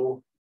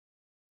to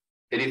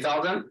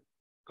 80,000.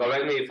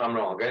 Correct me if I'm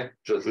wrong, okay?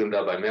 Just doing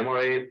that by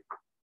memory.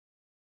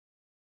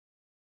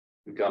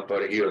 We can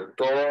put here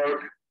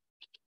torque.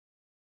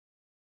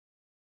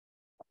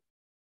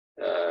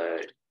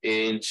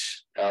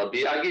 Inch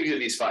LB. I'll give you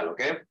this file,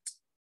 okay?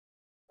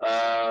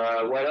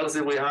 What else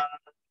did we have?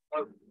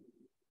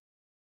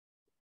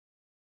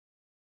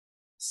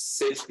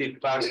 Safety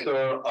factor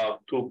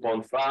of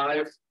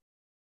 2.5.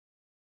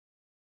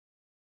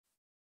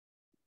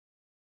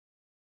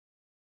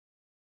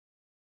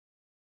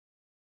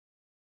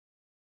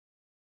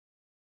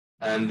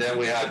 And then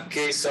we have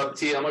K sub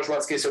T. How much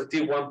was K sub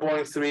T?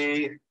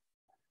 1.35.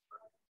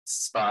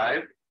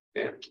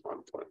 Okay,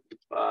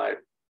 1.5.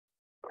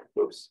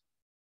 Oops.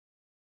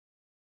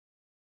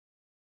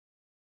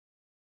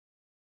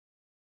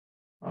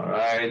 All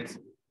right,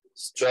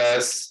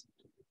 stress,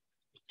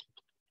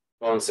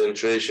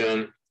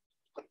 concentration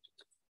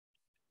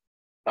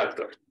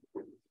factor.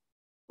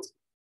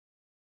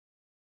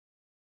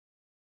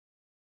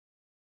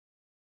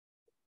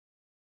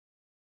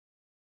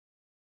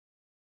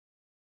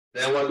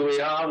 Then what do we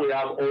have? We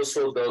have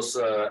also those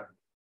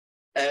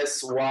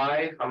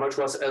SY. How much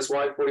was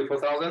SY?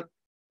 44,000?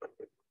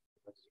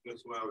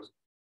 That's what I was.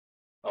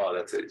 Oh,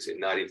 that's it.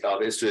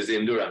 90,000. This is the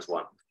endurance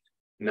one.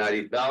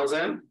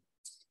 90,000.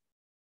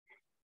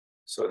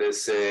 So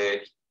let's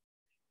say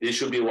this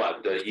should be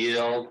what? The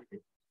yield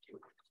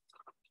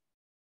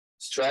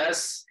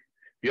stress.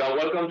 You are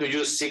welcome to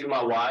use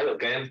sigma y,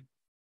 okay?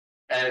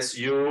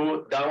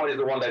 SU, that one is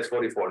the one that's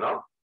 44,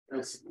 no?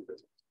 Yes.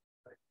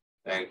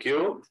 Thank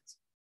you.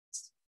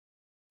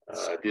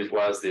 This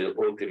was the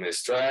ultimate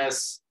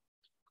stress.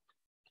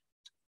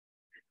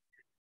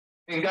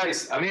 And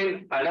guys, I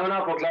mean, I know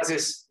now for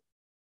classes,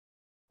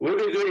 will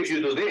be good if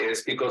you do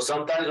this, because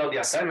sometimes on the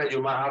assignment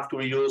you might have to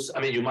reuse,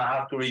 you might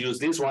have to reuse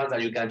these ones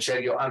and you can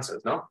check your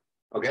answers, no?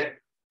 Okay?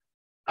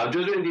 I'm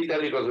just doing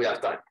detail because we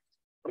have time.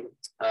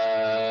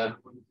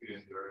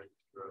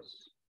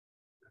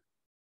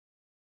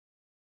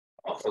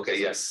 Okay,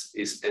 yes,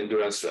 it's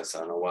endurance stress. I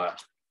don't know why.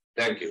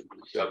 Thank you.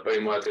 You are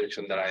paying more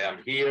attention than I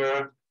am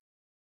here.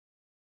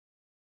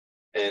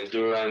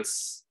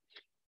 Endurance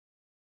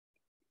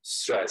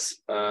stress.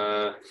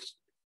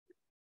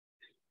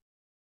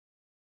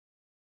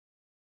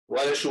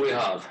 What should we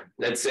have?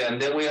 Let's say,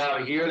 and then we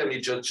have here, let me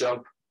just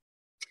jump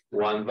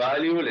one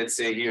value. Let's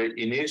say here,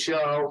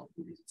 initial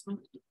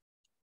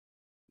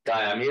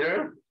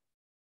diameter.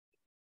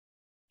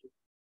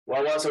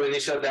 What was our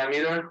initial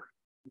diameter?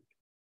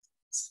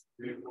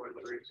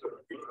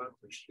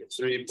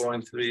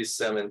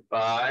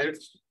 3.375.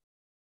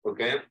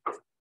 Okay.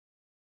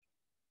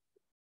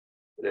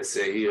 Let's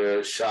say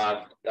here,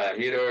 shaft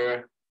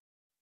diameter.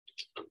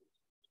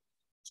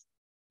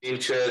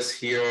 Inches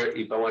here,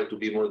 if I want to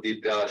be more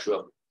detailed, I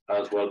should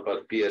as well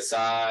put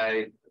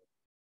PSI.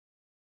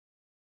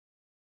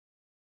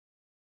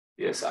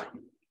 PSI.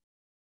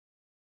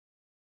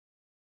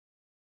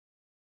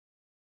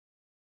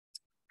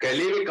 Okay,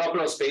 leave a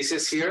couple of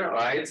spaces here, all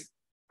right?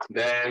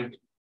 Then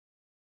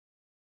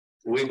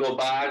we go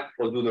back,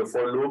 we'll do the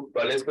for loop,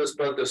 but let's just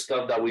put the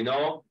stuff that we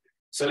know.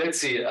 So let's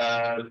see,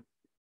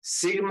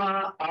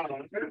 sigma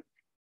R,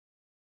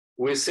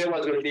 we say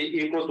what's going to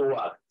be equal to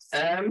what?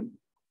 M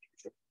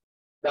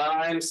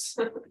times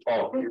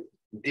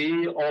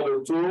D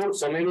over 2.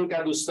 So maybe we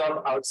can do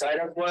stuff outside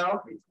as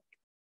well.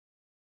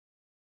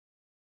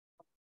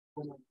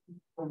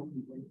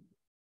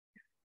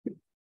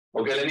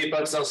 Okay, let me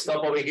put some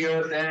stuff over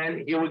here.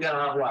 Then here we're going to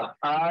have what?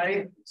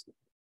 I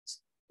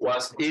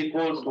was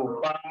equal to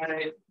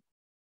pi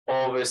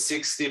over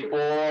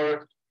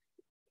 64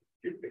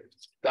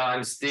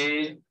 times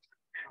D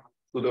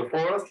to the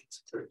 4th.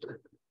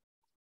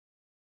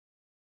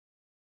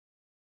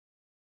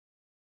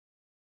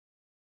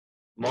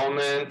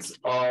 Moment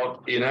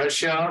of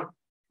inertia.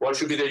 What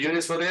should be the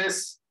units for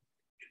this?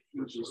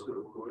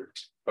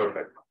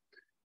 Perfect.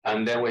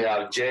 And then we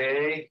have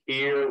J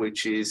here,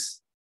 which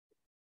is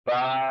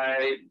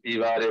pi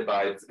divided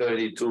by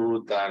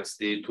 32 times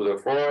D to the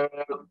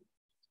 4th.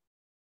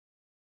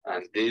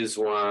 And this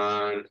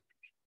one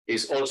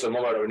is also a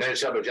moment of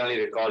inertia, but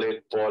generally they call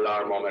it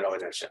polar moment of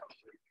inertia.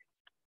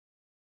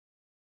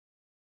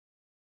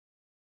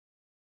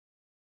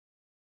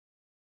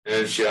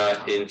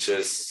 Inertia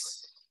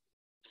inches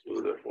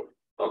to the 4th.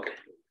 Okay.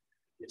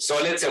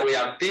 So let's say we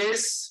have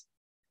this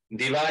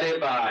divided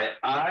by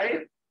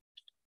I.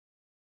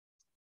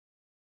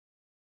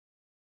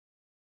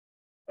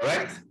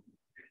 Correct?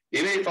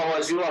 Even if I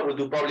was you, I would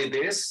do probably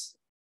this.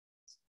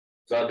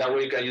 So that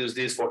way you can use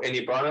this for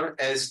any problem.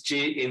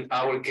 SG, in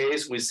our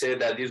case, we say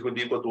that this would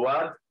be equal to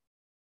what?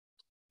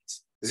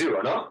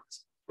 0, no?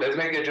 Let's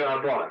make a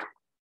general problem.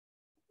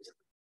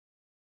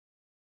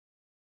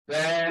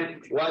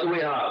 Then what do we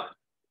have?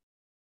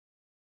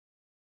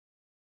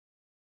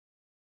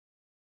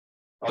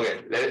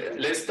 Okay,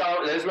 let's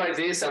write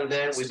this, and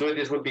then we do it.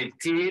 This would be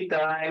T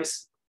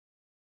times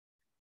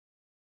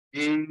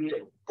D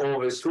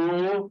over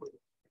 2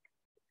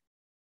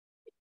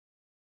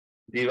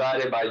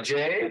 divided by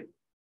J.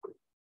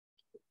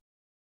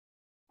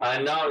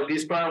 And now in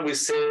this problem, we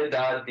say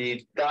that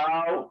the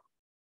tau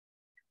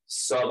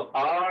sub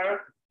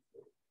R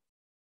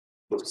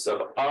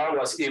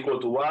was equal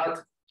to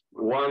what?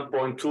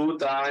 1.2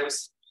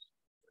 times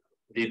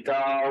the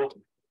tau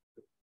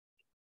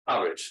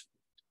average.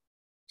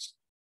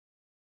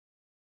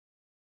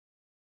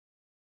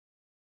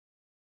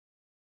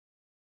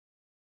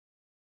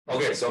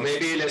 Okay, so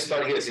maybe let's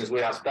start here since we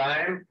have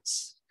time.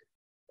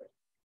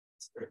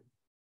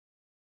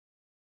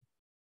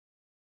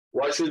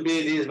 What should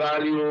be this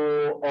value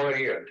over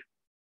here?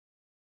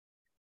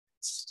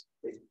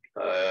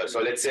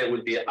 So let's say it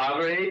would be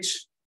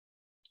average,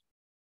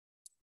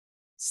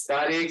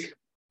 static,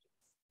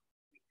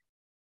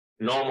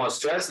 normal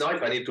stress. Now,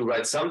 if I need to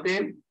write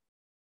something,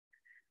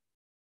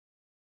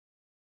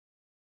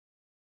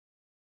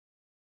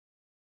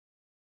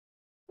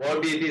 What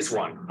would be this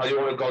one? How do you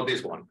want to call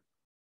this one?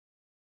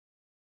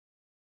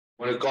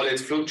 Want to call it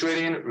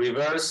fluctuating,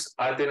 reverse,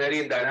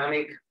 alternating,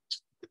 dynamic?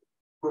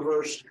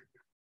 Reverse.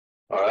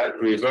 All right,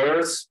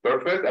 reverse,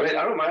 perfect. I mean,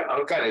 I don't mind.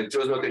 I'm kind of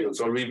just what they do.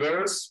 So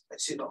reverse. I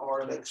see the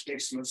R that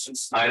makes no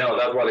sense. I know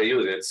that's what I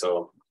use it.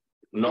 So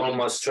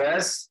normal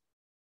stress.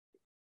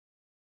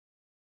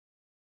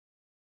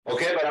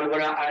 Okay, but I'm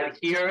gonna add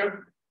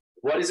here.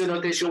 What is the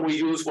notation we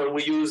use when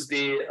we use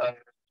the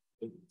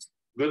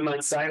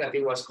Goodman sign? I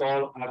think it was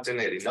called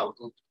alternating. No,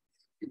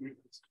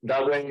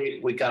 that way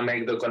we can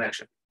make the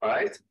connection. All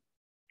right.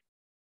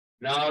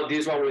 Now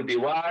this one will be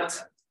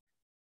what?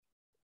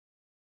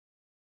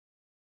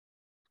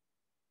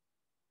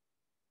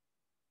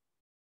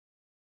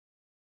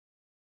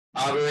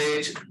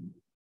 Average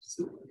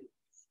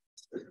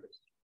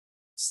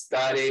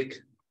static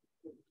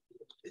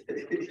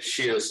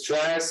shear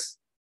stress.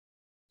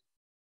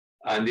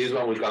 And this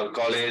one we can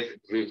call it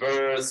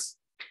reverse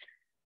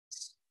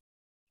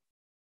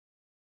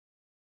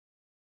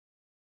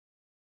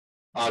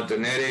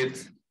alternated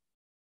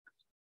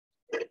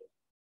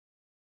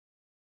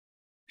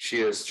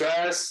shear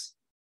stress.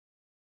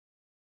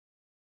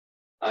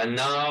 And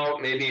now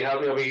maybe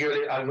help me over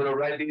here. I'm going to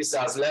write this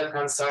as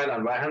left-hand side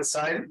and right-hand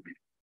side.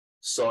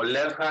 So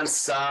left-hand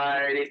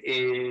side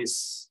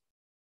is,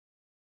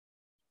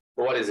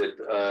 what is it?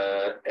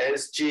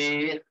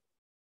 SG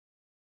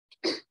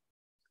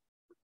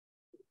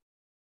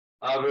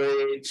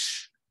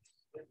average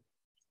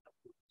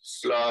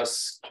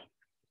plus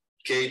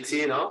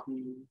KT, no?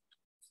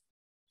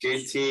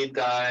 KT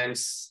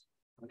times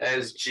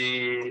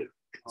SG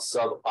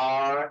sub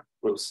R,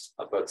 oops,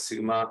 about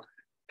sigma,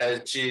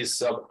 SG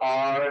sub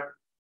R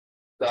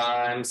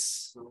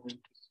times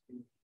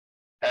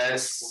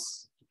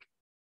S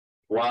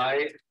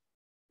Y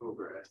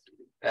over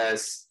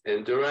S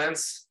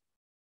endurance,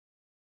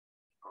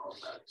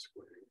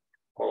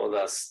 all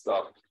that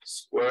stuff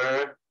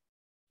square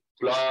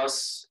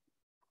plus,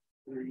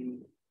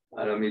 and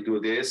let me do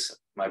this,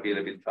 might be a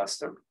little bit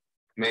faster.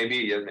 Maybe,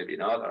 yes, maybe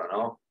not, I don't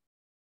know.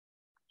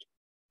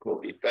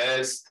 Copy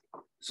paste.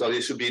 So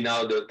this should be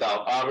now the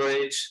tau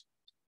average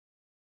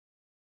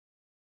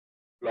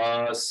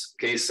plus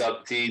K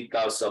sub T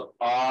tau sub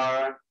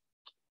R,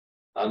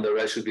 and the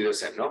rest should be the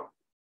same, no?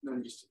 No,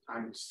 just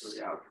times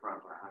 3 out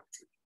front. I have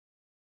to.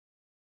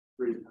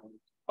 3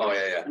 times. Oh,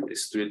 yeah,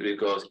 it's 3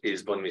 because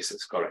it's von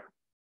Mises, correct.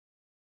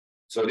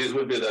 So this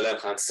will be the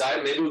left-hand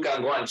side. Maybe we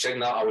can go and check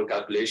now our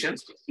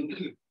calculations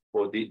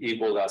for the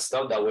equal that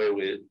stuff. That way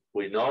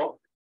we know.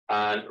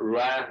 And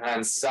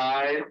right-hand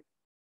side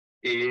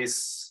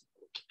is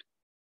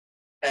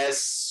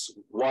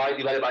SY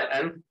divided by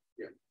N.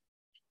 Yeah.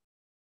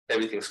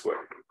 Everything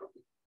squared.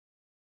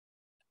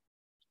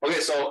 Okay,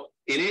 so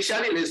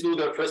initially, let's do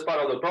the first part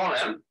of the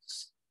problem.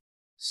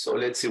 So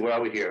let's see, where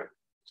are we here?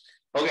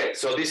 Okay,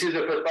 so this is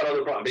the first part of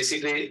the problem.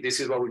 Basically, this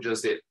is what we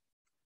just did.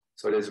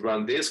 So let's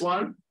run this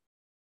one.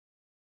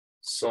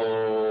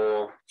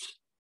 So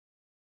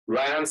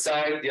right-hand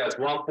side, yes,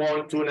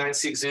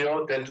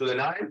 1.2960, 10 to the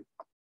 9.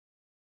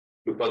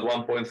 We put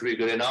 1.3,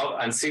 good enough,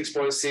 and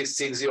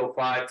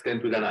 6.6605,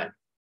 10 to the 9.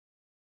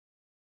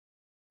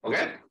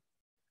 Okay?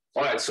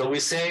 All right, so we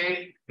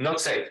say not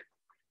safe.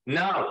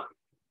 Now,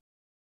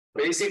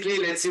 basically,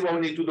 let's see what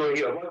we need to do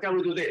here. What can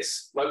we do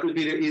this? What could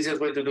be the easiest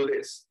way to do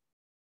this?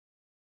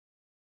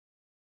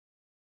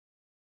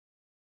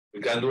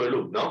 We can do a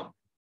loop, no?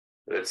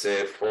 Let's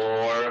say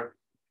for,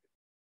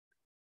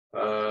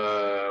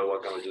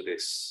 what can we do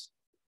this?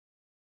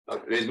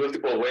 There's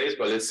multiple ways,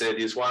 but let's say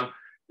this one.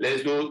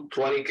 Let's do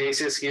 20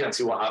 cases here and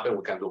see what happens.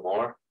 We can do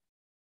more.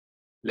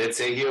 Let's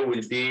say here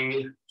will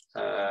be,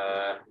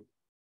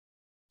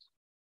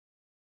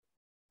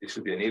 this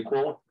should be an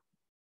equal,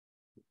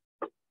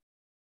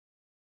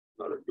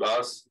 not a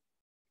plus,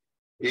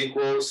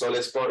 equal. So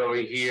let's put over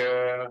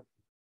here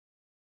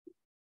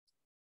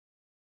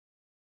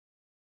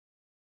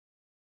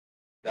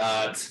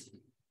that,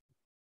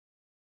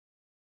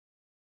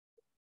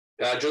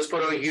 just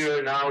put over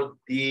here now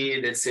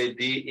the, let's say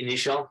the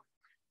initial.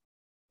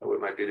 It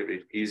might be a little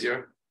bit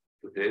easier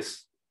to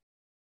this.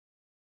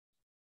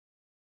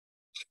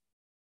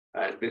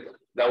 And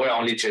that way I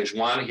only change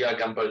one. Here I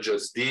can put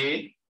just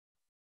D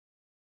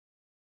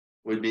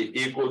will be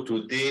equal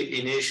to D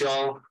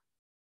initial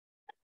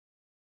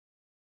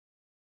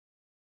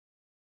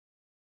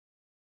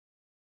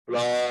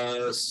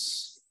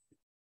plus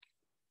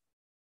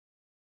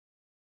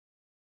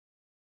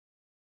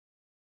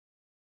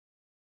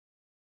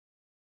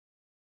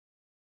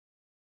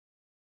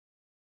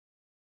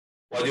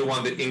what do you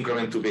want the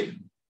increment to be?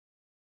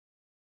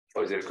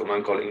 Or is there a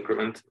command called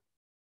increment?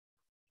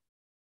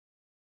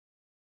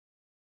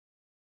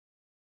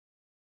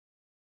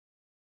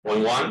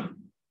 Point 1,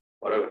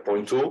 whatever,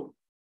 0.2.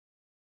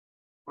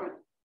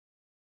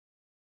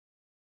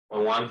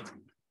 0.1.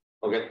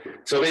 Okay.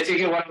 So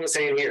basically what I'm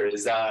saying here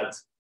is that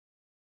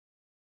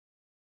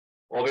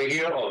over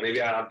here, or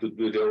maybe I have to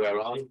do the other way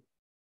around.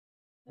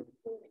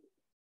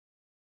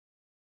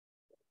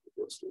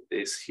 Let's do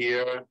this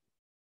here.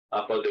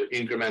 I put the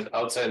increment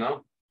outside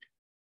now.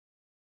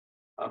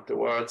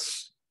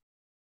 afterwards.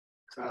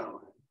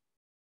 So,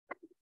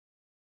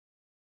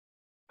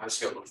 I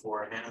just go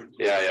beforehand.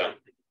 Yeah.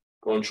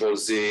 Control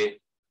Z.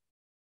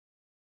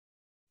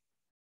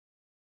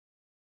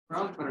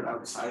 I'll put it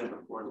outside of the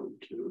for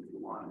loop too if you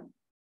want.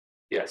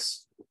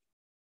 Yes.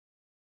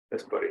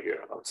 Let's put it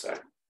here outside.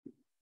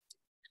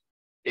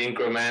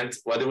 Increment,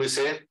 what do we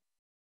say?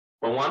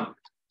 0.1?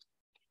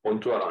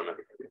 0.2 around.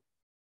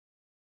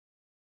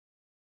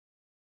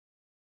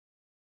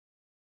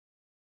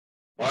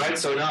 All right,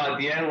 so now at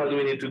the end, what do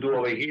we need to do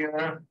over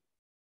here?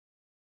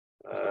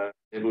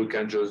 Maybe we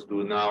can just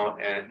do now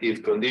an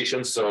if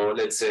condition. So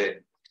let's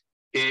say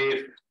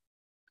if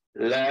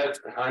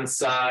left hand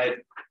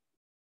side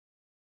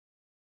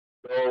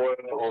lower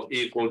or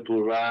equal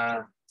to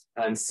right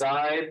hand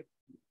side.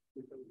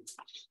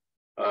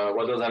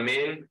 What does that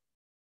mean?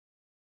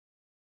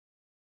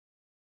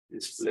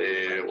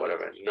 Display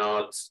whatever,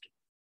 not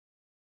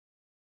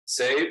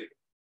save.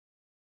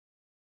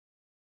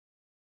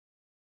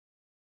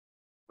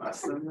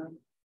 Less than that.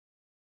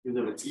 Because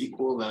if it's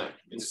equal, then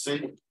it's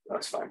safe.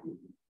 That's fine.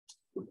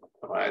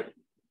 All right.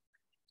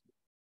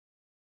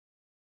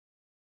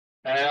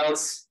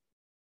 Else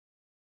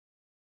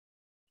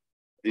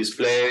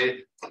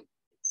display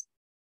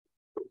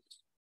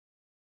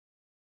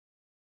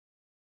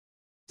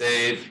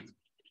save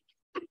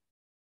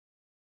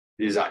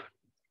design.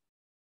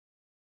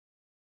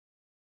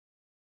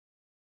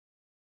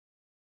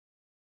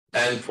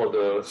 And for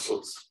the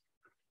oops.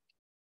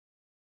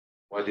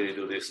 Why did you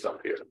do this stuff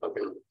here?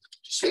 Okay.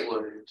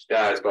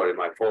 Yeah, it's probably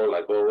my fault,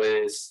 like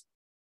always.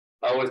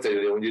 I always tell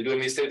you, when you do a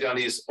mistake,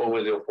 Johnny, it's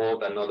always your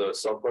fault and not the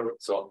software.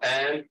 So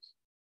and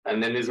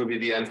then this will be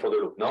the end for the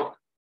loop, no?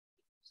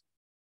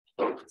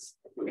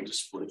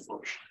 Display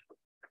function.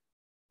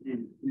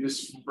 You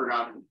just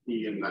forgot the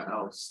P in the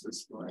else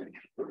display.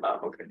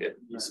 Okay, yeah.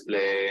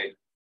 Display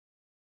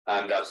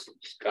and that's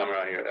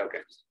camera here.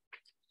 Okay.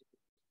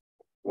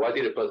 Why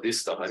did I put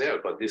this stuff? I never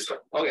put this stuff.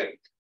 Okay.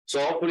 So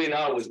hopefully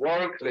now it will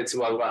work. Let's see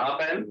what will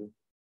happen.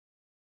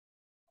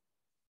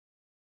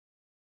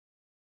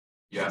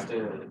 You have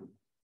to.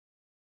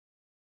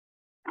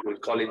 We'll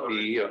call it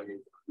the.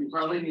 We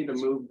probably need to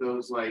move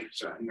those like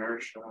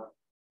inertia,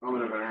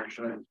 moment of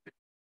inertia.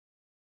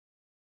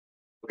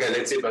 Okay,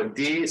 let's see, but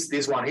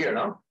this one here,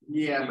 no?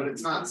 Yeah, but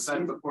it's not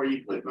set before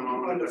you click the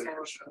moment of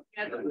inertia.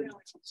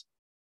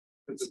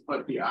 It's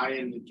put the I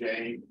and the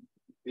J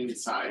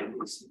inside.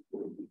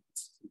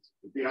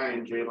 The I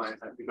and J lines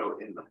have to go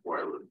in the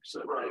for loop.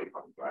 So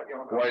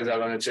Why is that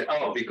going to change?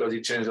 Oh, because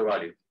it changed the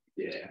value.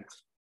 yeah.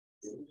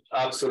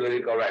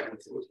 Absolutely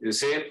correct. You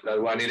see, that's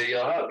why I needed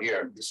your help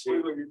here.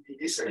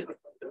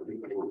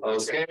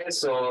 Okay,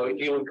 so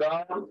here we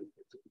go.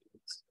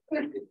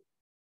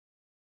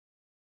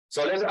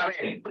 So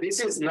this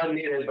is not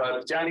needed,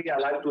 but Johnny, I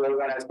like to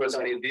organize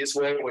personally this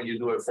way when you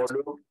do a for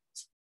loop.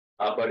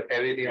 But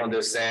everything on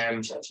the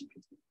same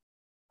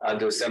at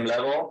the same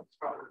level.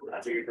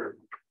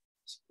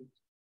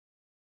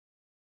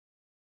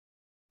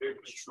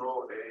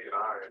 Control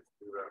AI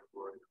do that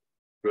for you.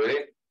 Really?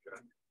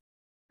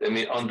 Let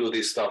me undo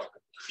this stuff.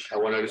 I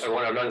want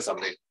to learn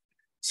something.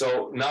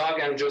 So now I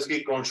can just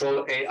hit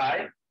Control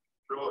AI.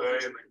 Control A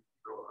and then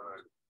Control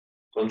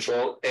I.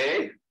 Control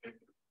A.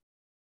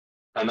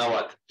 And now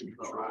what?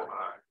 Control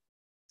I.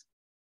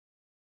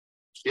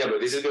 Yeah,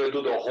 but this is going to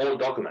do the whole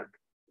document.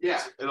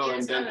 Yeah, it'll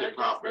indent it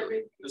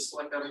properly. Just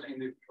select everything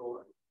to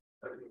control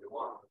everything you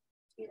want.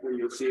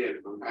 You'll see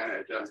it kind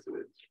of adjusted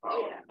it.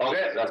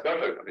 Okay, that's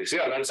perfect. You see,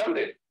 I learned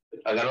something.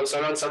 I can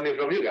also learn something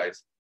from you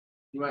guys.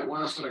 You might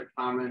want to put a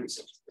comment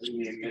in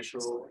the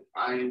initial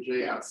I and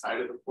J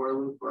outside of the for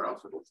loop, or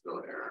else it'll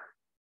still error.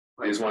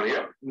 Like, This one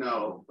here?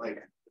 No, like.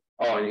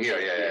 Oh, in here,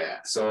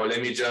 yeah. So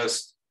let me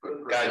just,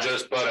 can I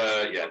just put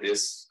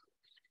this.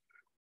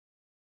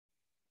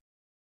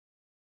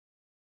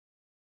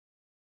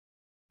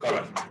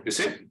 Correct. You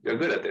see, you're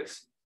good at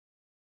this.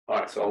 All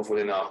right, so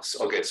hopefully now.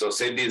 Okay, so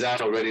save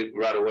design already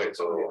right away.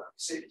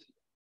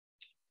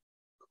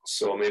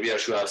 So maybe I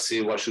should have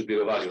seen what should be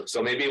the value.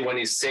 So maybe when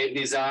it's save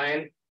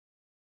design,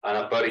 and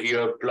I put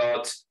here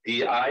plot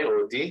DI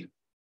or D.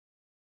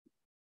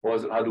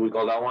 How do we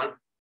call that one?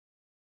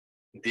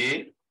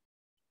 D.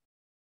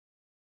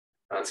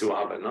 And see what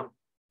happens, no?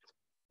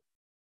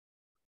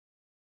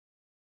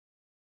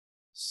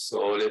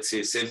 So let's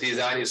see, save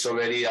design is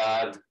already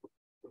at.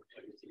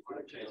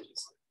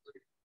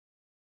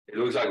 It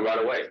looks like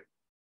right away.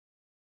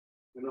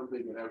 I don't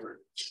think it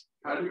ever.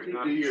 How do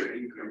you do your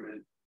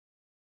increment?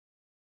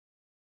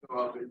 Go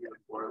up in your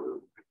for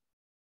loop.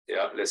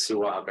 Yeah, let's see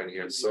what happened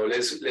here. So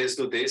let's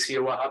do this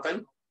here. What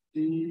happened?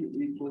 D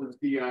equals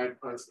DI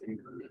plus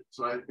increment.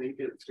 So I think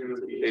it's going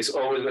to be. It's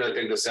always going to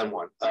take the same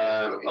one.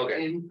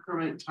 Okay.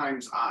 Increment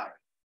times I.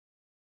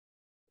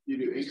 You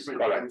do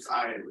increment times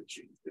I, which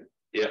you do.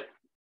 Yeah.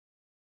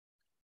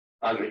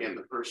 And again,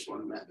 the first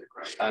one met the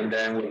correct. And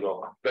then we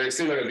go. But it's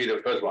still going to be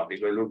the first one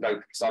because it looks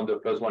like some of the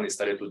first one is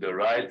started to the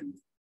right.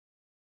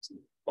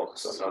 Oh,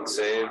 so not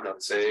save.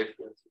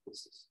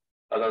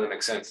 That doesn't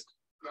make sense.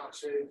 Not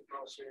save.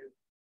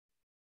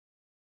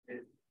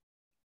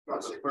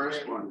 That's the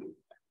first one.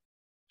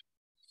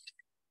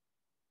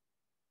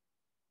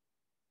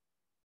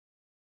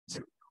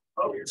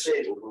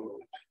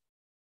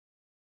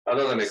 That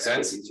doesn't make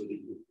sense.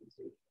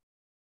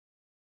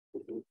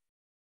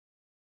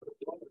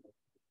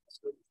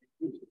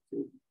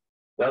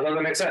 That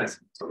doesn't make sense.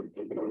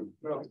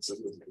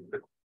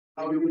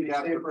 How do we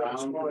have to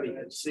round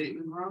the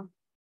statement wrong?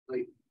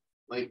 Like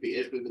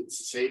if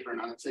it's safe or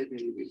not safe,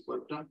 maybe we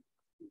flipped them.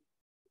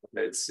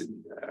 Let's see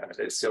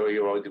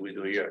what do we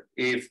do here.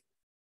 If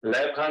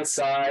left hand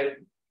side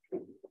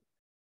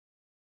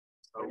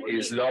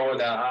is lower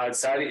than right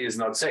side, is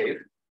not safe.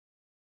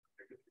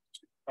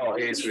 Oh,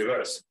 it's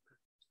reverse.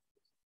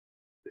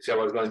 See, I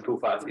was going too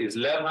fast. If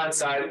left hand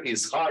side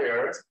is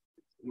higher,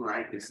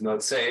 Right. it's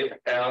not safe.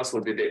 Else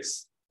would be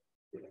this.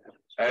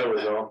 There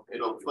we go.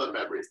 It'll flip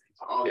everything.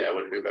 Yeah, it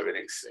will flip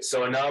everything.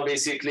 So now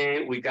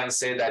basically we can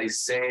say that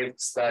it's safe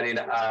starting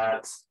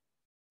at.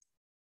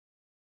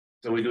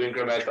 So we do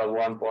incremental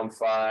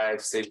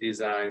 1.5, safe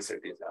design,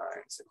 safe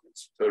design. So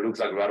it looks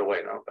like right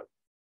away now. But...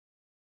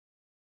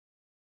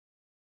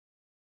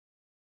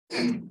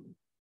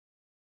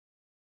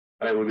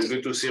 and it would be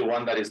good to see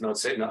one that is not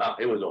safe. No,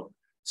 here we go.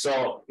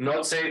 So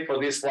not safe for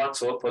this one.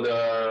 So for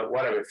the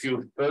whatever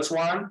first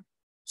one.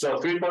 So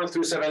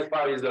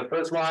 3.375 is the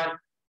first one,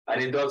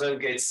 and it doesn't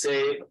get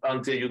safe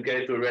until you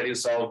get to a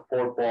radius of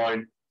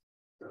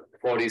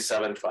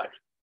 4.475.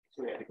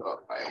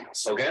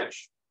 Okay.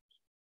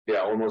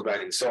 Yeah, almost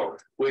binding. So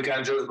we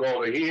can just go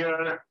over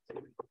here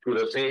to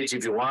the page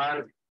if you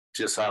want.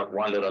 Just have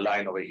one little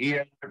line over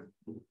here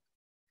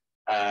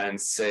and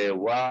say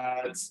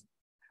what.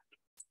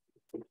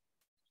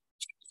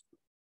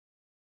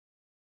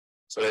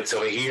 So let's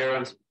over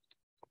here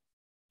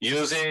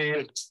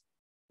using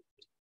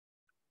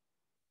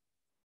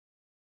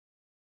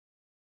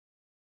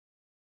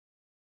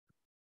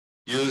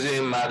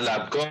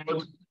MATLAB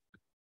code.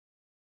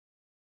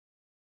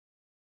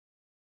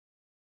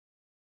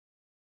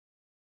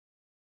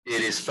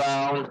 It is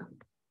found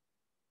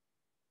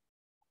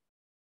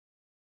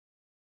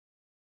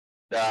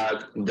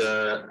that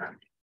the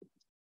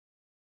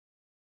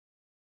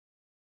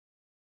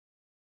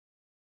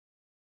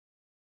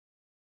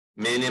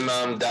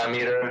minimum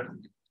diameter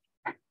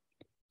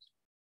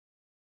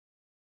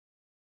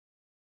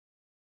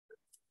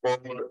for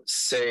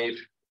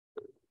safe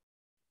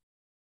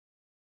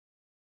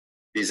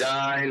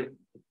design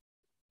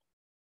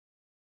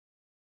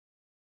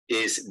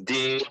is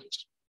D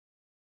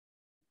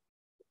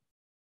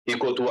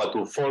equal to what, to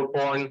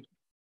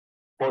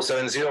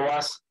 4.470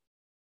 was?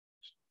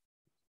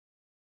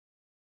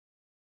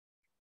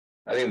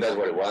 I think that's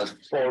what it was,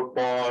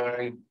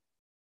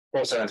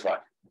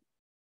 4.475.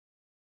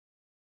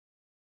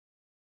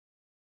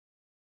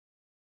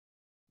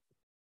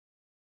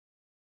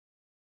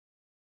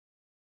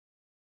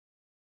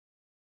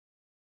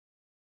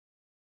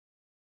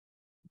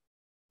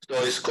 So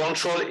it's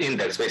control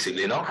index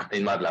basically, no?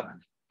 In MATLAB.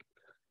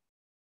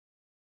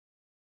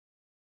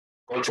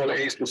 Control A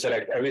is to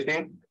select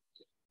everything.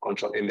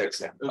 Control index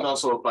there. There's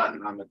also a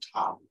button on the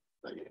top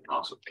that you can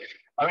also pick.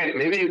 I mean,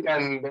 maybe you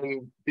can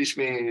then teach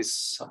me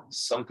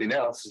something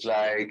else,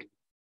 like,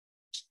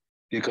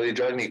 because it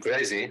drives me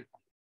crazy.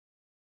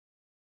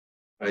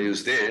 I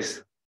use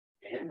this.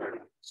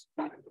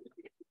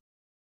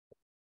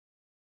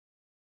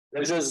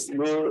 Let's just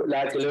do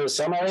like a little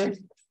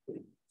summary.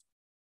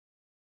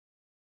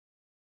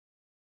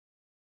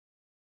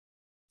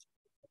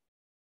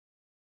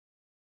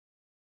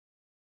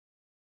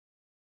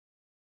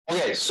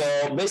 Okay, so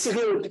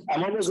basically,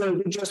 I'm almost going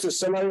to do just a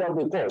summary of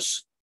the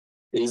course.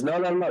 It's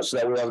not that much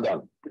that we have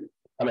done.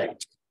 I mean,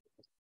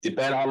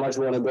 depend how much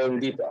we want to go in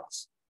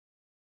details.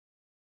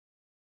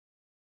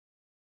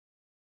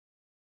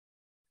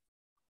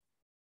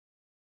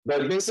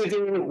 But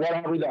basically, what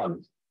have we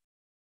done?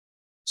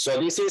 So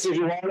this is, if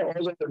you want,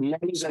 all the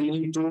knowledge that you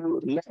need to know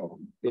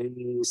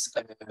is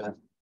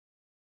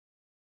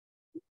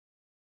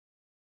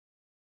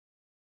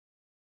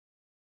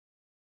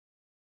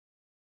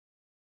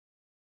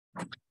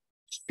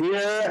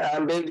here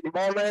and then the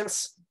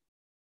moments.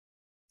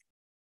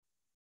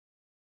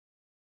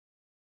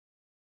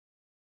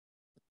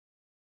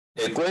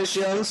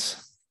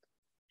 Equations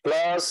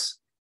plus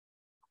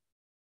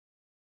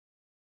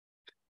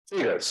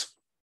figures.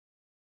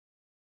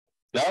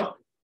 No?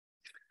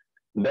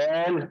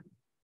 Then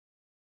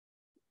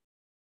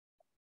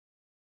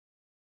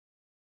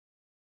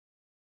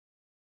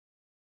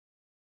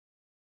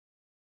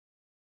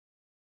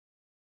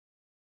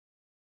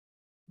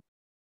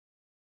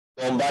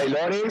combine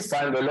loading,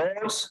 find the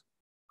loads,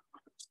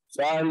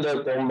 find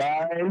the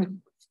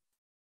combined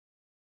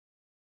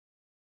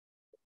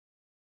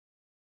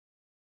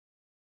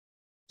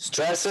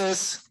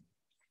stresses,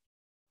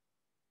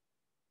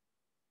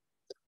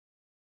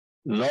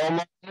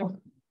 normal,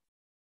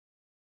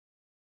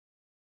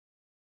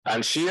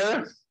 and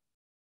shear.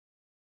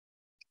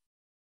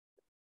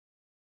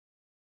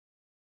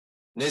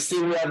 Next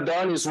thing we have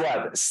done is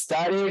what?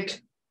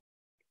 Static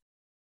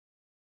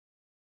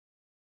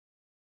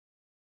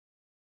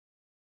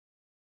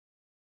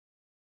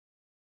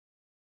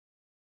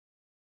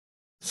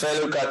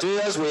Fellow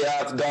criteria, we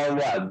have done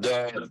what?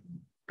 The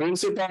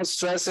principal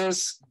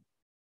stresses.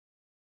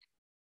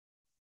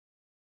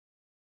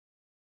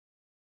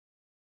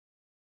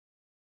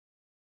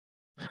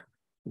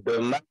 The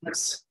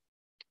max.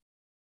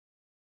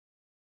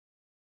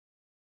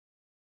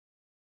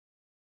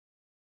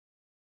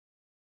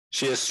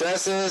 Shear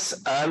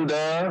stresses and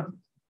the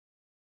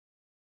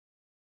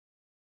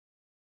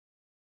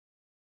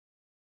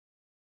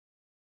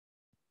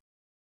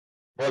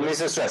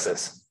Von-Mises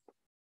stresses.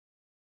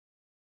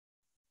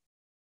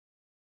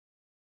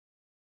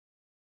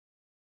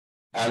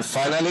 And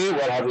finally,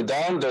 what have we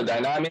done? The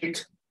dynamic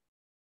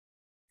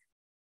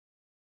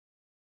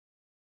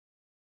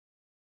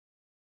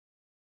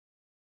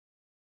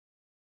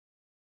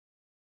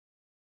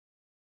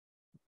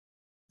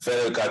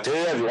failure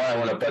criteria. If you want, I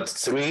want to put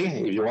 3.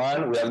 If you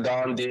want, we have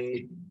done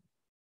the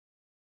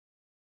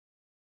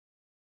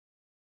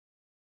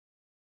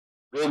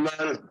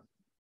Goodman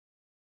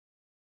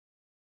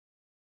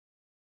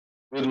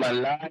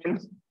line.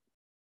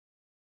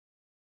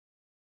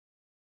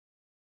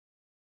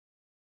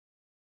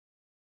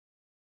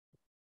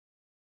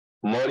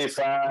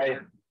 Modify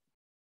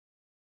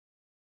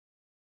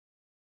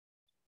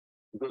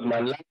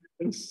Goodman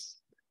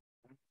lines.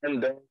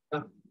 And then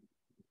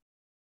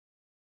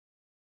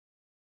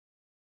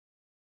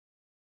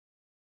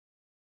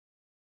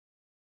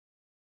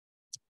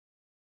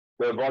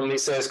the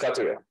Von-Mises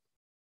criteria.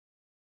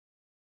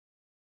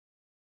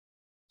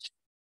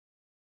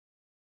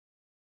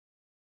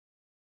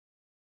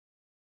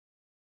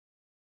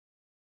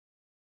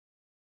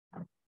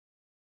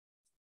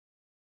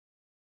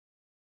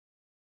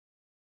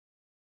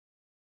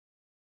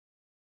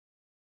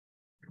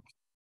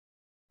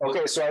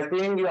 Okay, so I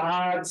think did you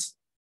have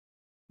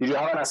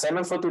an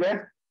assignment for today?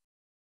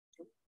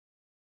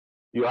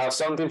 You have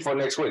something for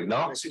next week,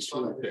 no?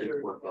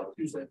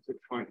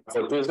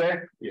 For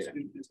Tuesday? Yeah.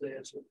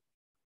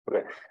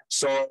 Okay,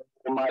 so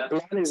my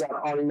plan is that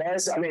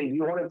unless,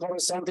 you want to cover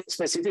something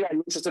specific, are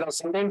you interested in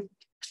something?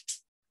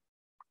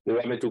 You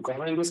want me to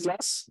cover in this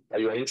class? Are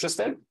you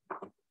interested?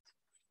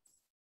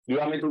 You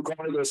want me to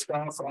cover the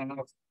stuff on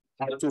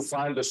how to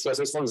find the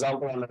stresses, for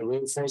example, on a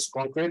reinforced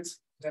concrete?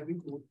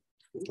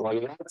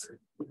 Like that.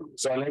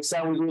 So next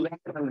time we do that,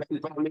 and then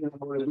probably I'm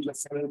going to do the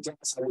following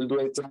class. I will do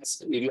a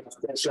class if you have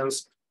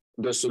questions,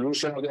 the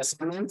solution of the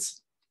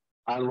assignment.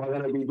 And what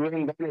I'm going to be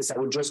doing then is I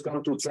will just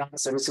come to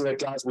class, every single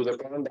class with a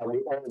plan that we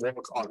all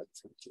work on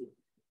it.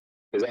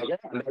 Is that okay?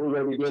 And then we're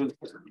going to be doing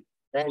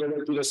all the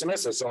way to the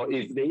semester. So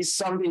if there is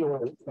something you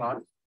want to work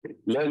on,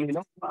 let me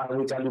know,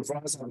 and we can do for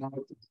us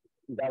about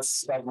that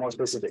stuff more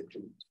specific.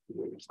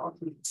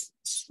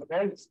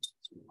 Okay?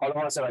 Hold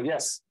on a second.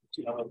 Yes.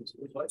 What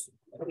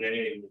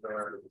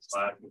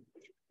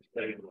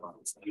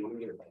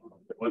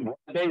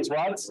days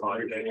what?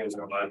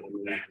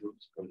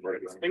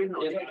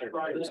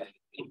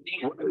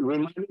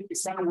 Remind me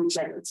next time we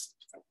check it.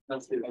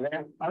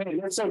 Okay?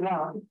 Let's say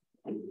now.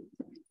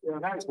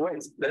 Guys,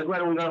 wait. That's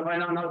where we're gonna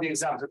find out now the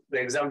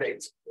exam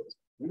date.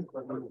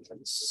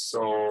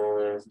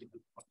 So